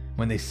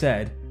 When they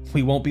said,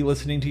 "We won't be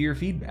listening to your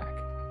feedback."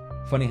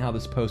 Funny how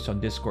this post on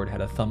Discord had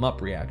a thumb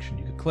up reaction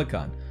you could click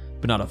on,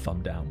 but not a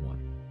thumb down one.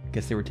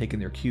 Guess they were taking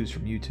their cues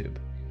from YouTube.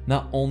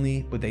 Not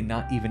only would they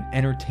not even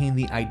entertain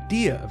the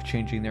idea of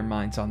changing their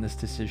minds on this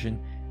decision,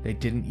 they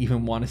didn't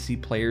even want to see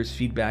players'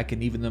 feedback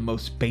in even the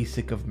most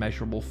basic of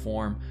measurable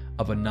form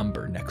of a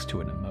number next to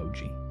an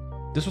emoji.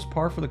 This was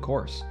par for the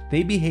course.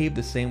 They behaved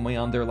the same way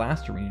on their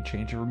last Arena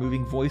change of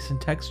removing voice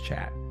and text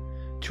chat.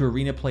 To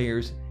Arena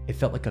players, it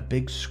felt like a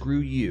big screw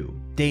you,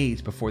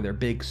 days before their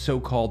big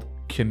so-called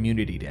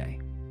community day.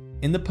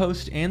 In the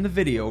post and the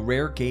video,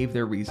 Rare gave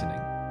their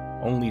reasoning.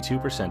 Only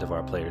 2% of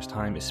our players'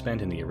 time is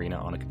spent in the Arena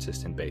on a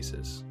consistent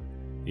basis.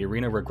 The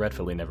Arena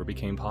regretfully never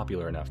became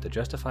popular enough to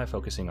justify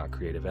focusing our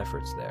creative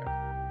efforts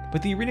there.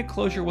 But the Arena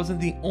closure wasn't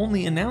the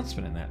only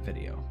announcement in that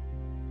video.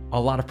 A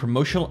lot of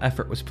promotional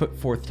effort was put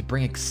forth to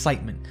bring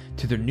excitement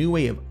to their new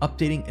way of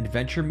updating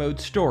Adventure Mode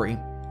story,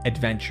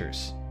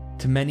 Adventures.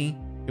 To many,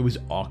 it was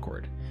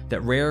awkward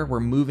that Rare were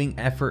moving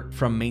effort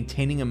from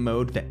maintaining a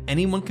mode that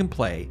anyone can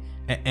play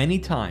at any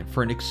time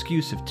for an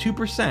excuse of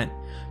 2%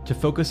 to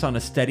focus on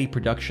a steady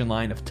production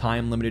line of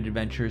time-limited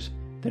adventures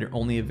that are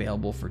only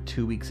available for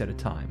 2 weeks at a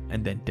time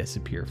and then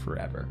disappear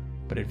forever.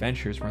 But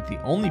Adventures weren't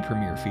the only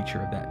premiere feature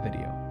of that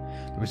video.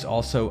 There was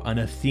also an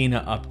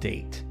Athena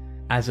update.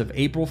 As of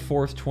April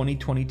 4th,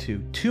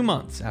 2022, 2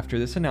 months after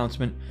this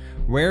announcement,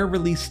 Rare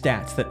released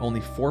stats that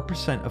only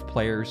 4% of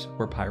players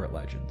were Pirate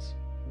Legends.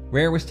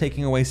 Rare was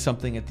taking away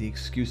something at the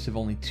excuse of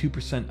only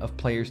 2% of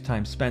players'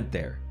 time spent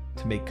there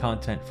to make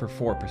content for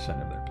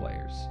 4% of their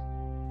players.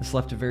 This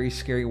left a very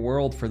scary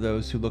world for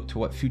those who looked to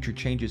what future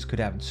changes could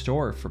have in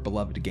store for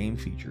beloved game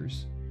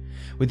features.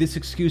 With this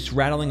excuse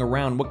rattling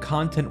around, what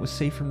content was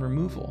safe from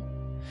removal?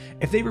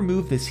 If they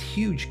removed this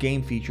huge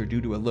game feature due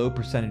to a low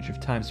percentage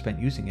of time spent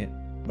using it,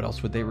 what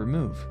else would they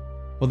remove?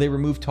 Will they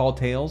remove Tall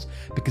Tales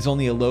because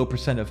only a low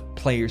percent of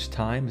players'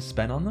 time is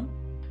spent on them?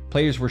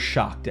 Players were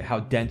shocked at how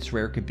dense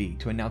Rare could be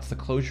to announce the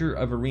closure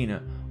of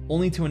Arena,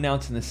 only to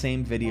announce in the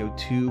same video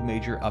 2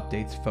 major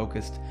updates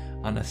focused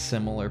on a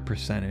similar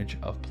percentage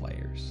of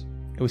players.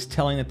 It was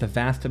telling that the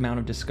vast amount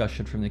of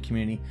discussion from the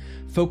community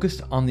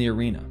focused on the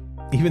Arena,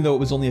 even though it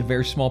was only a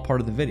very small part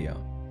of the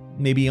video.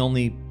 Maybe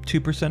only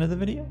 2% of the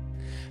video?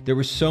 There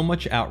was so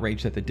much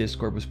outrage that the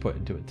Discord was put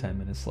into a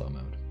 10-minute slow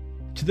mode.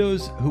 To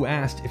those who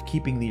asked if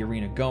keeping the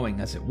Arena going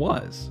as it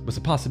was a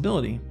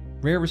possibility,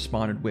 Rare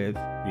responded with,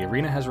 "The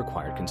Arena has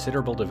required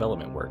considerable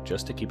development work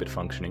just to keep it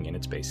functioning in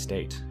its base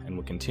state, and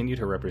will continue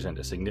to represent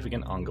a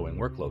significant ongoing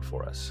workload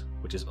for us,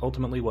 which is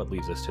ultimately what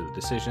leads us to the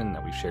decision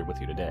that we've shared with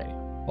you today."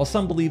 While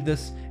some believed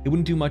this, it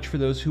wouldn't do much for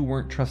those who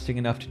weren't trusting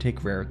enough to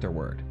take Rare at their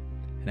word.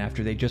 And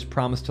after they just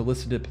promised to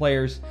listen to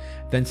players,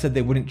 then said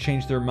they wouldn't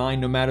change their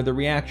mind no matter the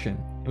reaction,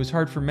 it was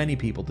hard for many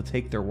people to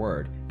take their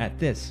word at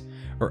this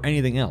or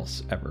anything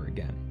else ever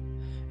again.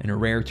 In a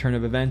rare turn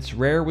of events,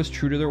 Rare was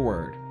true to their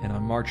word, and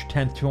on March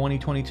 10th,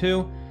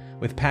 2022,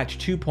 with patch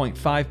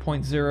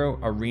 2.5.0,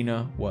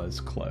 Arena was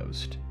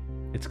closed.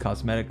 Its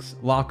cosmetics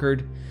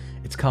lockered,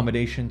 its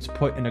accommodations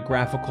put in a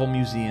graphical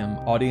museum,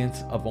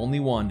 audience of only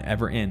one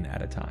ever in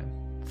at a time.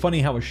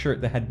 Funny how a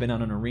shirt that had been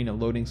on an Arena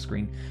loading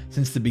screen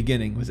since the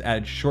beginning was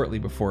added shortly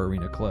before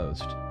Arena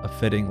closed. A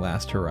fitting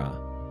last hurrah.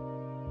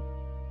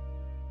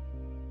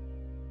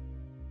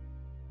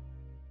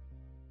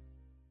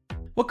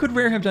 What could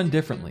Rare have done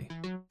differently?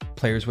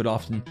 Players would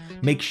often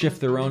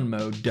makeshift their own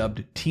mode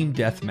dubbed Team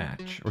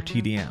Deathmatch or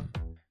TDM.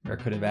 Rare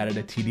could have added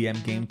a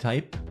TDM game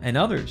type, and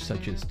others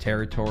such as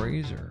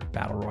Territories or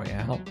Battle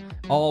Royale,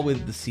 all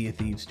with the Sea of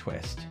Thieves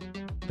twist.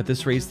 But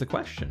this raised the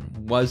question,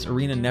 was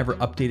Arena never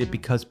updated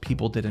because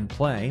people didn't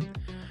play,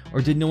 or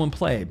did no one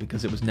play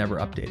because it was never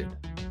updated?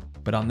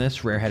 But on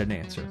this, Rare had an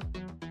answer.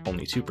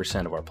 Only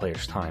 2% of our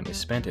players' time is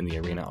spent in the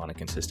arena on a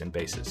consistent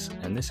basis,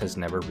 and this has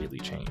never really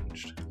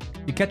changed.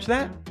 You catch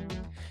that?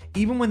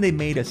 Even when they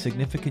made a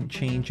significant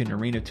change in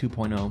Arena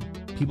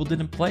 2.0, people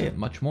didn't play it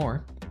much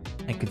more,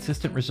 and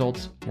consistent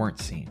results weren't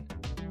seen.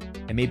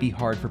 It may be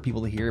hard for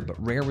people to hear,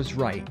 but Rare was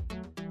right.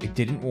 It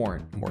didn't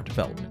warrant more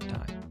development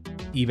time.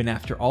 Even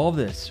after all of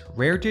this,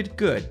 Rare did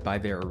good by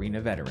their Arena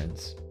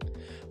veterans.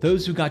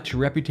 Those who got to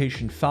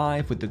Reputation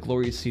 5 with the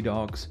Glorious Sea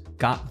Dogs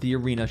got the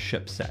Arena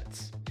ship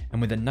sets, and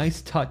with a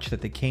nice touch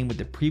that they came with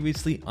the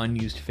previously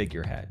unused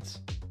figureheads.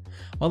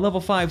 While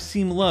level 5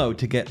 seemed low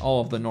to get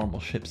all of the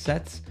normal ship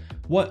sets,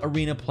 what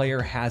Arena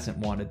player hasn't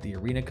wanted the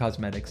Arena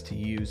cosmetics to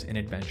use in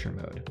Adventure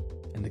Mode?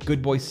 And the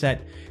Good Boy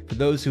set, for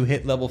those who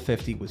hit level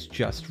 50, was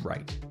just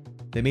right.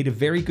 They made a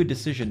very good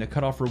decision to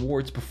cut off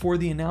rewards before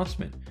the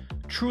announcement,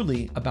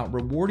 truly about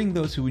rewarding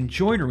those who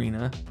enjoyed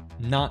Arena,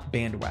 not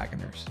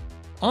bandwagoners.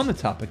 On the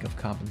topic of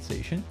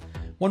compensation,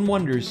 one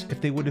wonders if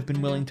they would have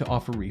been willing to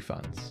offer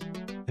refunds.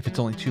 If it's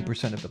only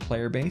 2% of the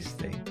player base,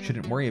 they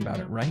shouldn't worry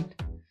about it, right?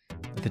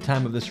 At the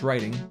time of this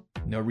writing,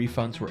 no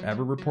refunds were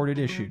ever reported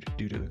issued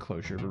due to the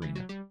closure of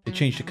Arena. They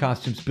changed the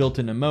costumes built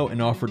in emote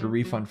and offered a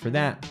refund for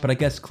that, but I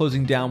guess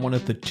closing down one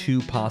of the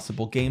 2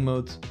 possible game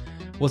modes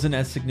wasn't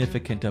as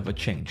significant of a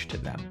change to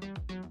them.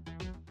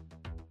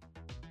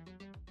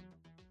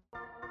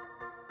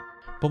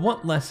 But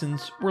what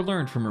lessons were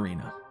learned from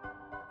Arena?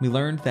 We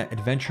learned that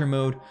Adventure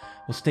Mode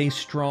will stay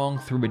strong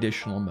through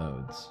additional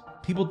modes.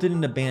 People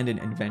didn't abandon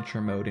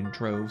Adventure Mode in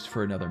droves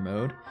for another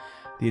mode.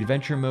 The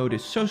Adventure Mode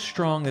is so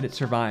strong that it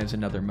survives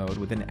another mode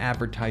with an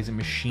advertising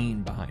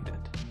machine behind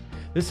it.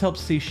 This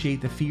helps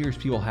satiate the fears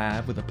people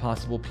have with a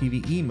possible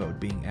PvE mode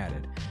being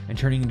added and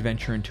turning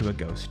Adventure into a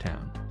ghost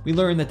town. We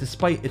learned that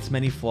despite its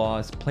many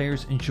flaws,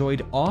 players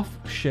enjoyed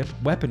off-ship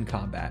weapon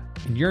combat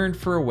and yearned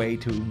for a way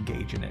to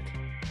engage in it.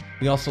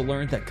 We also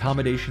learned that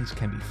accommodations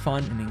can be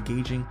fun and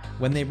engaging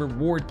when they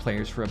reward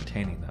players for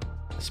obtaining them,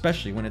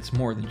 especially when it's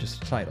more than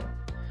just a title.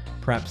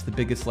 Perhaps the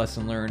biggest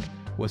lesson learned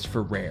was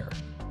for Rare,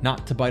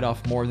 not to bite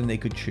off more than they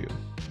could chew.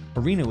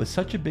 Arena was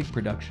such a big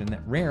production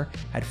that Rare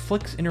had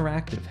Flix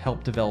Interactive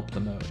help develop the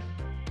mode.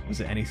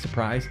 Was it any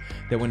surprise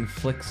that when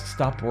Flix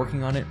stopped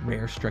working on it,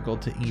 Rare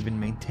struggled to even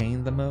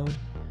maintain the mode?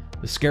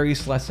 The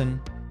scariest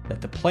lesson that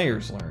the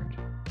players learned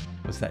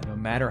was that no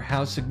matter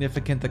how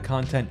significant the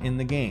content in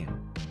the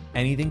game,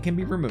 anything can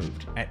be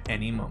removed at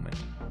any moment.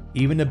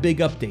 Even a big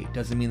update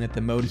doesn't mean that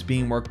the mode is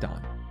being worked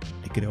on.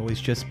 It could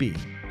always just be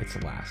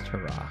its last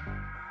hurrah.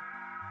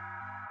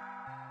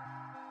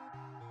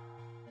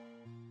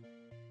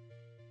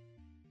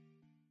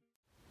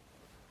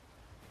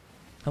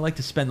 I'd like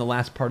to spend the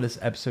last part of this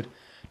episode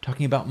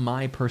talking about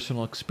my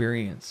personal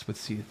experience with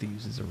Sea of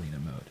Thieves' Arena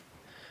mode.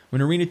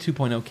 When Arena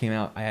 2.0 came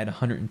out, I had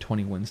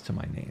 120 wins to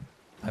my name.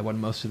 I won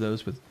most of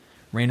those with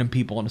random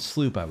people on a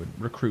sloop I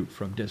would recruit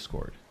from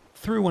Discord.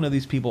 Through one of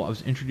these people, I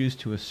was introduced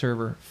to a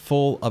server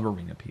full of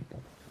Arena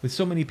people. With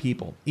so many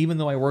people, even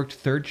though I worked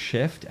third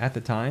shift at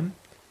the time,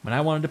 when I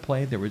wanted to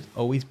play, there was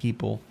always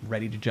people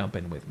ready to jump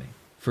in with me.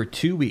 For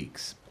 2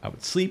 weeks, I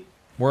would sleep,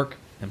 work,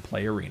 and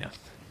play Arena.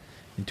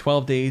 In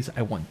 12 days,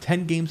 I won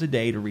 10 games a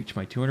day to reach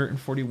my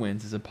 240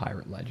 wins as a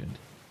pirate legend.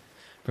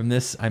 From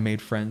this, I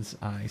made friends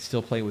I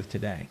still play with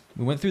today.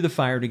 We went through the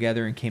fire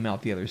together and came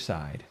out the other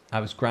side. I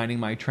was grinding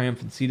my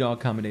Triumphant Sea Dog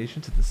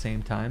accommodations at the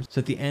same time, so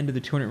at the end of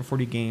the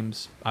 240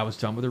 games, I was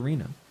done with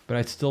Arena, but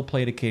I still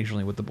played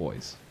occasionally with the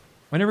boys.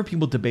 Whenever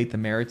people debate the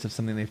merits of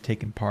something they've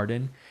taken part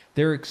in,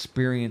 their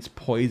experience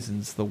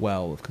poisons the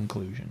well of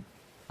conclusion.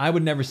 I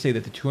would never say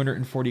that the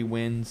 240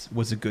 wins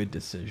was a good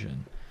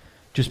decision,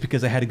 just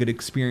because I had a good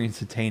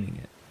experience attaining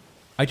it.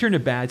 I turned a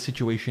bad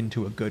situation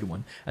into a good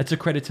one. That's a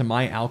credit to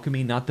my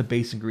alchemy, not the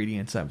base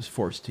ingredients I was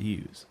forced to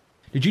use.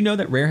 Did you know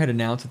that Rare had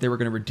announced that they were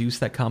going to reduce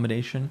that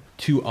combination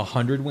to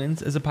 100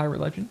 wins as a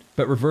pirate legend,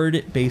 but reverted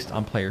it based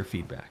on player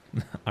feedback?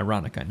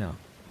 Ironic, I know.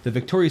 The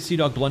Victorious Sea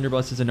Dog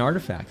blunderbuss is an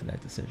artifact of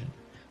that decision.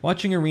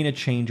 Watching Arena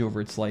change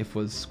over its life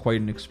was quite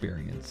an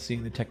experience.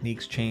 Seeing the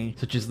techniques change,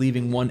 such as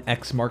leaving one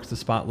X marks the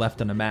spot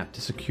left on a map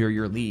to secure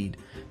your lead,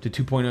 to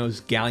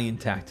 2.0's galleon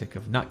tactic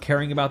of not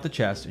caring about the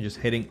chest and just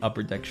hitting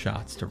upper deck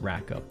shots to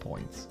rack up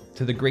points,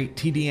 to the great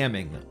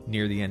TDMing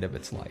near the end of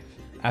its life.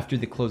 After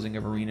the closing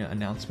of Arena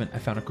announcement, I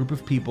found a group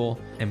of people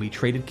and we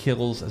traded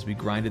kills as we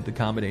grinded the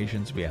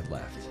combinations we had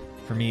left.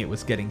 For me, it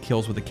was getting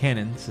kills with a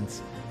cannon,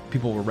 since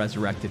people were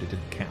resurrected, it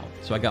didn't count.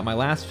 So I got my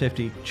last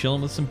 50,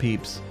 chilling with some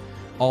peeps,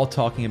 all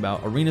talking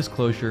about Arena's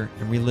closure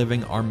and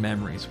reliving our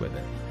memories with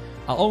it.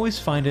 I'll always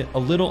find it a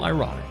little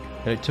ironic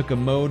that it took a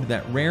mode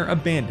that Rare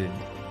abandoned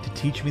to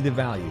teach me the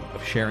value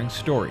of sharing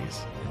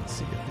stories in the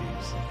Sea of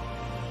Thieves.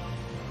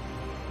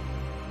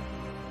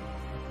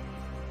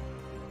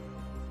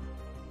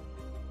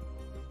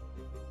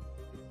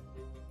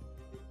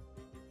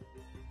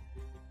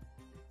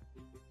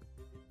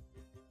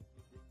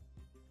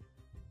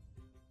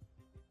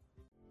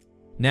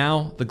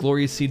 Now, the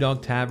glorious Sea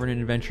Dog Tavern in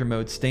Adventure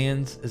Mode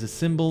stands as a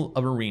symbol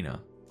of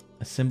Arena,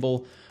 a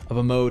symbol of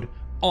a mode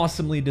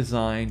awesomely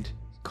designed,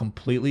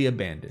 completely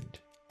abandoned,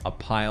 a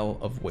pile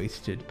of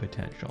wasted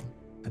potential.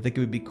 I think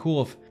it would be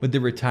cool if, with the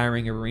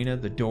retiring Arena,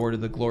 the door to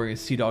the glorious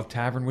Sea Dog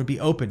Tavern would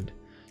be opened,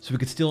 so we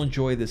could still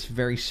enjoy this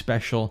very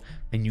special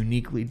and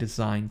uniquely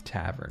designed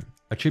tavern,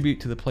 a tribute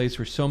to the place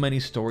where so many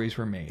stories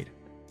were made.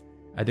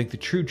 I think the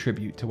true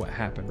tribute to what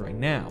happened right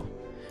now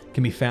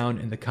can be found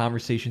in the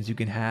conversations you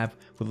can have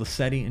with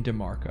Lissetti and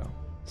DeMarco.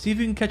 See if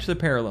you can catch the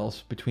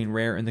parallels between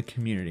Rare and the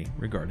community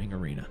regarding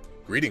Arena.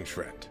 Greetings,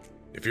 friend.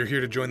 If you're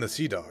here to join the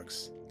Sea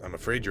Dogs, I'm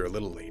afraid you're a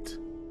little late.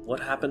 What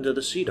happened to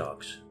the Sea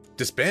Dogs?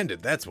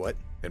 Disbanded, that's what,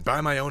 and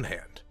by my own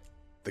hand.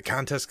 The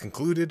contest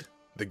concluded,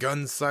 the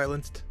guns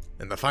silenced,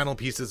 and the final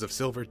pieces of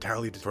silver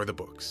tallied for the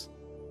books.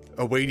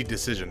 A weighty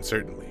decision,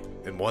 certainly,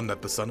 and one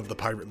that the son of the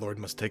Pirate Lord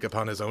must take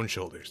upon his own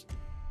shoulders.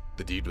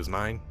 The deed was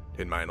mine,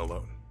 and mine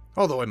alone.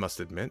 Although I must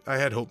admit, I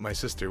had hoped my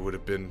sister would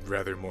have been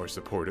rather more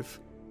supportive.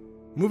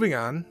 Moving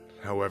on,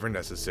 however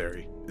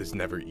necessary, is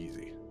never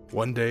easy.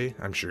 One day,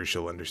 I'm sure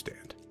she'll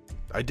understand.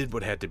 I did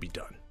what had to be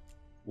done.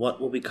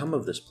 What will become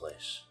of this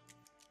place?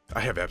 I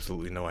have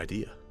absolutely no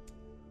idea.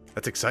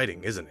 That's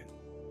exciting, isn't it?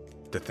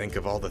 To think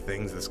of all the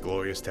things this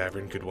glorious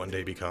tavern could one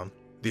day become.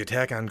 The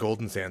attack on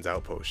Golden Sands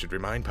Outpost should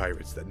remind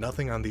pirates that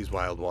nothing on these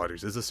wild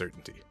waters is a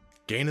certainty.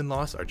 Gain and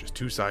loss are just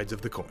two sides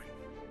of the coin.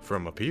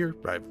 From up here,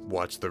 I've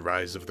watched the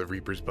rise of the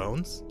Reaper's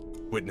Bones,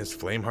 witnessed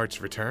Flameheart's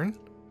return,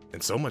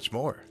 and so much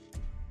more.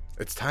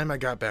 It's time I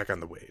got back on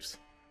the waves.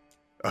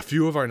 A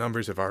few of our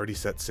numbers have already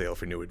set sail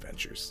for new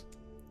adventures.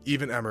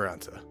 Even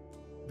Amaranta.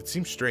 It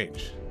seems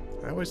strange.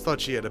 I always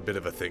thought she had a bit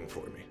of a thing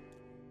for me.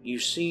 You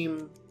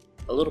seem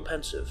a little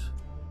pensive.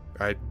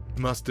 I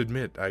must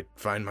admit, I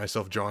find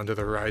myself drawn to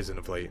the horizon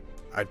of late.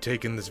 I've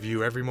taken this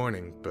view every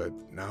morning, but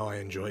now I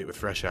enjoy it with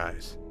fresh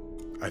eyes.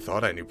 I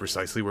thought I knew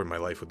precisely where my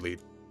life would lead.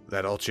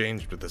 That all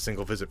changed with a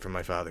single visit from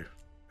my father.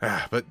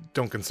 But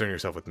don't concern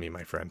yourself with me,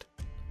 my friend.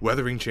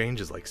 Weathering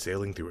change is like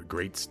sailing through a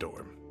great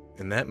storm.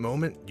 In that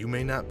moment, you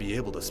may not be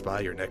able to spy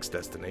your next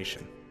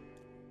destination.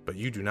 But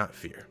you do not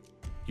fear.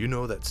 You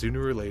know that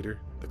sooner or later,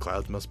 the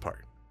clouds must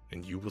part,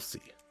 and you will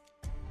see.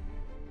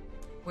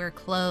 We're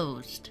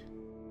closed.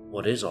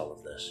 What is all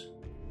of this?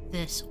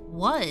 This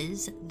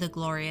was the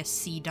glorious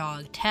Sea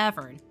Dog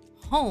Tavern,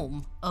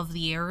 home of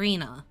the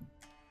Arena.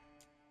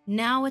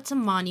 Now it's a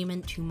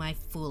monument to my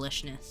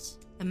foolishness.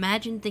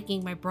 Imagine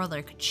thinking my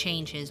brother could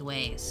change his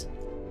ways.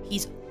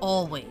 He's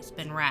always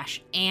been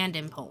rash and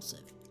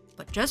impulsive,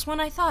 but just when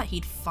I thought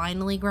he'd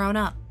finally grown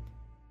up.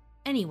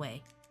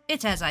 Anyway,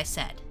 it's as I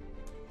said.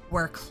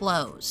 We're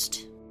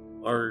closed.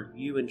 Are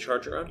you in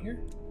charge around here?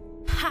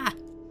 Ha!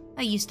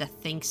 I used to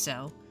think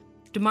so.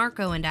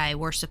 DeMarco and I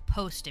were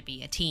supposed to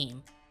be a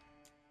team.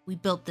 We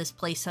built this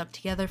place up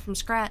together from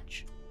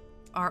scratch.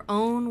 Our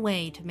own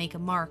way to make a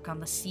mark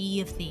on the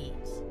Sea of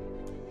Thieves.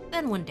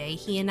 Then one day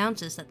he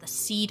announces that the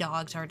Sea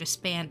Dogs are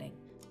disbanding,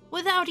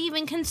 without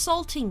even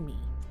consulting me.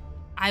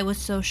 I was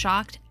so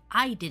shocked,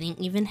 I didn't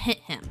even hit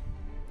him.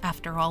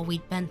 After all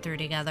we'd been through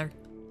together,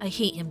 I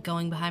hate him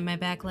going behind my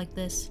back like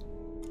this.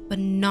 But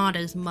not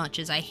as much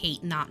as I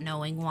hate not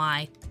knowing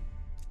why.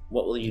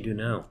 What will you do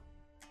now?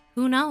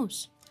 Who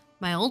knows?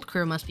 My old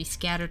crew must be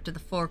scattered to the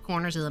four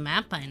corners of the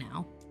map by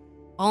now.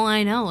 All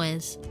I know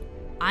is,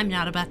 I'm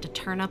not about to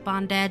turn up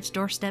on Dad's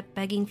doorstep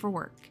begging for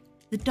work.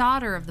 The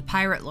daughter of the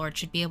Pirate Lord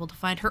should be able to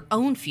find her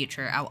own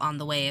future out on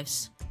the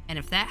waves. And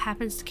if that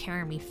happens to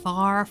carry me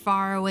far,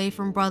 far away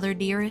from Brother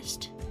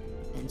Dearest,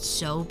 then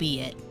so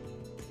be it.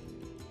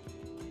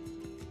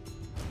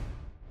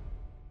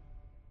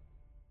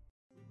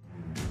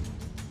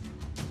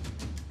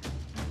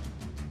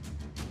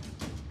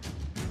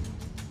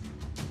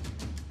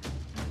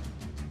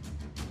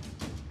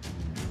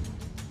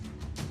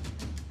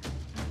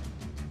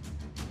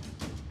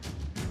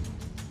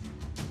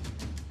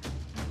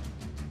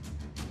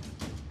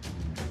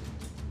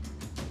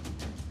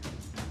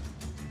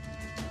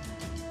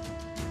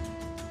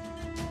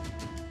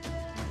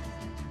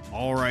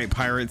 All right,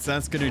 pirates,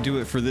 that's going to do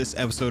it for this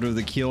episode of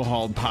the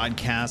Keelhauled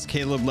podcast.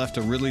 Caleb left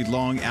a really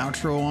long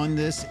outro on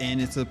this,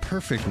 and it's a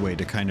perfect way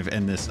to kind of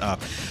end this up.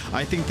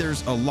 I think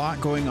there's a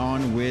lot going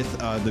on with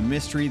the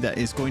mystery that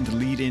is going to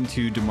lead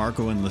into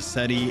DeMarco and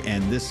Lissetti,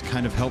 and this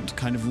kind of helped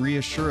kind of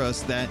reassure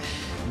us that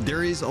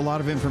there is a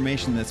lot of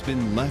information that's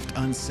been left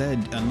unsaid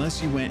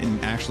unless you went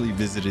and actually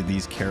visited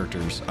these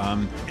characters.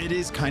 It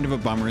is kind of a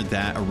bummer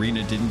that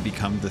Arena didn't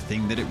become the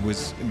thing that it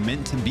was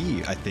meant to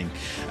be, I think.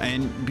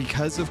 And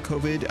because of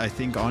COVID, I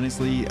think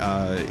honestly,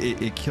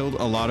 it killed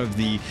a lot of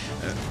the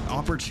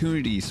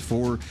opportunities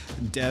for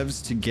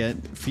devs to get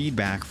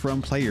feedback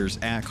from players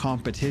at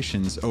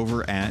competitions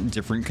over at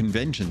different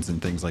conventions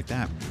and things like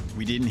that.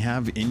 We didn't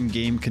have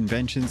in-game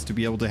conventions to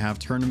be able to have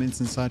tournaments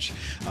and such.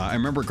 I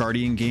remember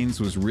Guardian Games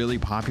was really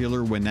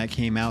popular when that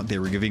came out. They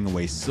were giving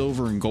away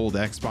silver and gold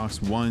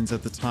Xbox Ones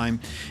at the time,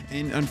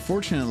 and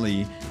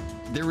unfortunately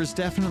there was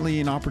definitely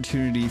an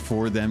opportunity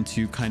for them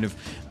to kind of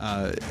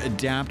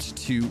adapt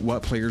to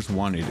what players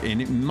wanted,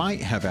 and it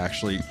might have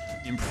actually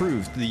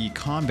improved the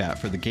combat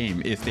for the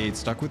game. If they had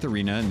stuck with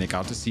Arena and they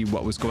got to see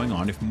what was going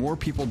on, if more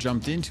people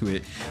jumped into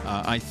it,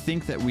 I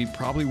think that we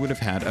probably would have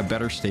had a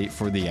better state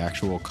for the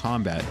actual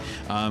combat.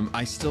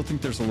 I still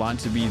think there's a lot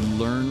to be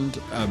learned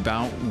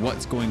about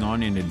what's going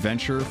on in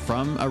Adventure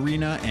from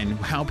Arena and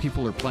how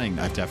people are playing.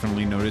 I've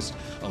definitely noticed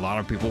a lot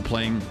of people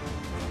playing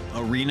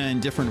Arena in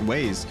different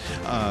ways,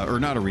 or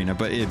not Arena,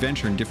 but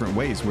Adventure in different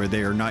ways where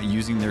they are not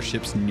using their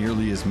ships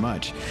nearly as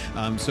much.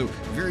 So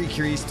very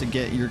curious to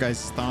get your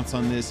guys' thoughts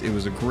on this. It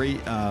was a great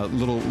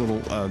little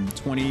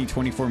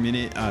 24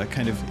 minute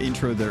kind of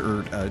intro there,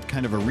 or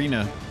kind of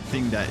Arena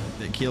thing that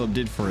Caleb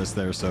did for us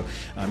there. So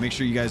make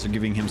sure you guys are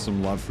giving him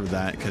some love for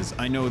that, because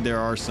I know there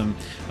are some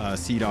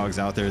Sea Dogs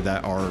out there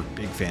that are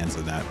big fans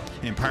of that.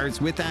 And Pirates,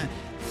 with that,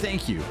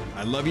 thank you.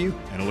 I love you,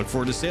 and I look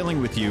forward to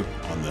sailing with you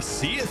on the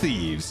Sea of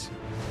Thieves.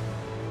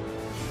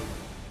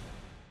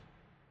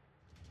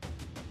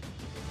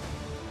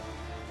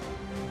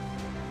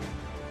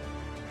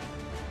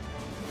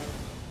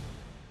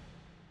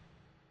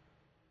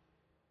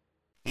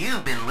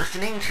 You've been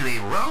listening to a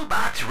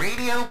Robots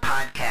Radio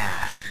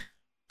podcast.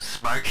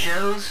 Smart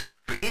shows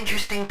for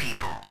interesting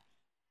people.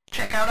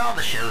 Check out all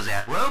the shows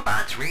at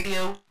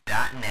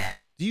robotsradio.net.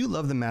 Do you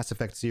love the Mass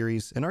Effect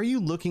series, and are you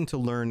looking to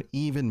learn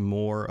even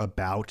more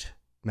about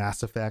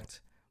Mass Effect?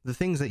 The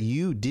things that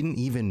you didn't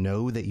even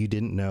know that you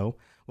didn't know?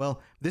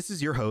 Well, this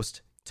is your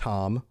host,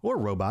 Tom, or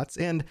Robots,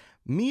 and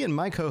me and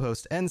my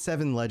co-host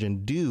N7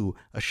 Legend do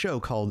a show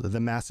called the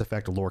Mass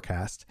Effect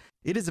Lorecast.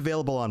 It is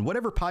available on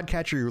whatever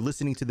podcatcher you're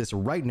listening to this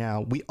right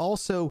now. We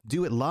also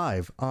do it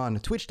live on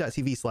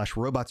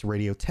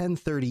twitch.tv/robotsradio,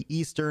 10:30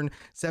 Eastern,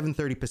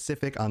 7:30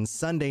 Pacific on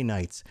Sunday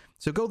nights.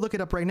 So go look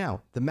it up right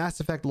now, the Mass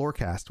Effect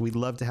Lorecast. We'd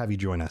love to have you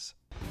join us.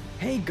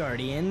 Hey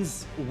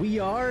Guardians, we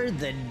are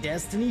the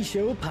Destiny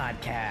Show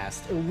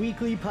Podcast, a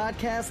weekly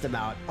podcast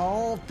about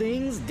all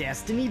things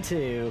Destiny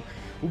 2.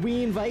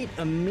 We invite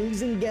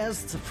amazing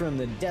guests from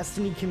the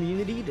Destiny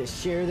community to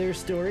share their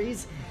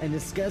stories and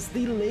discuss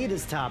the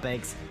latest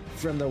topics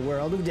from the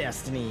world of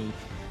Destiny.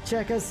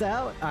 Check us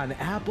out on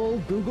Apple,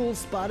 Google,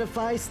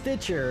 Spotify,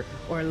 Stitcher,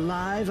 or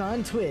live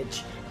on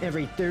Twitch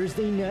every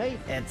Thursday night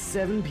at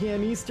 7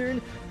 p.m.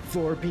 Eastern,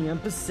 4 p.m.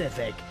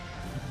 Pacific.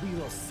 We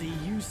will see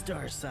you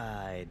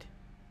Starside.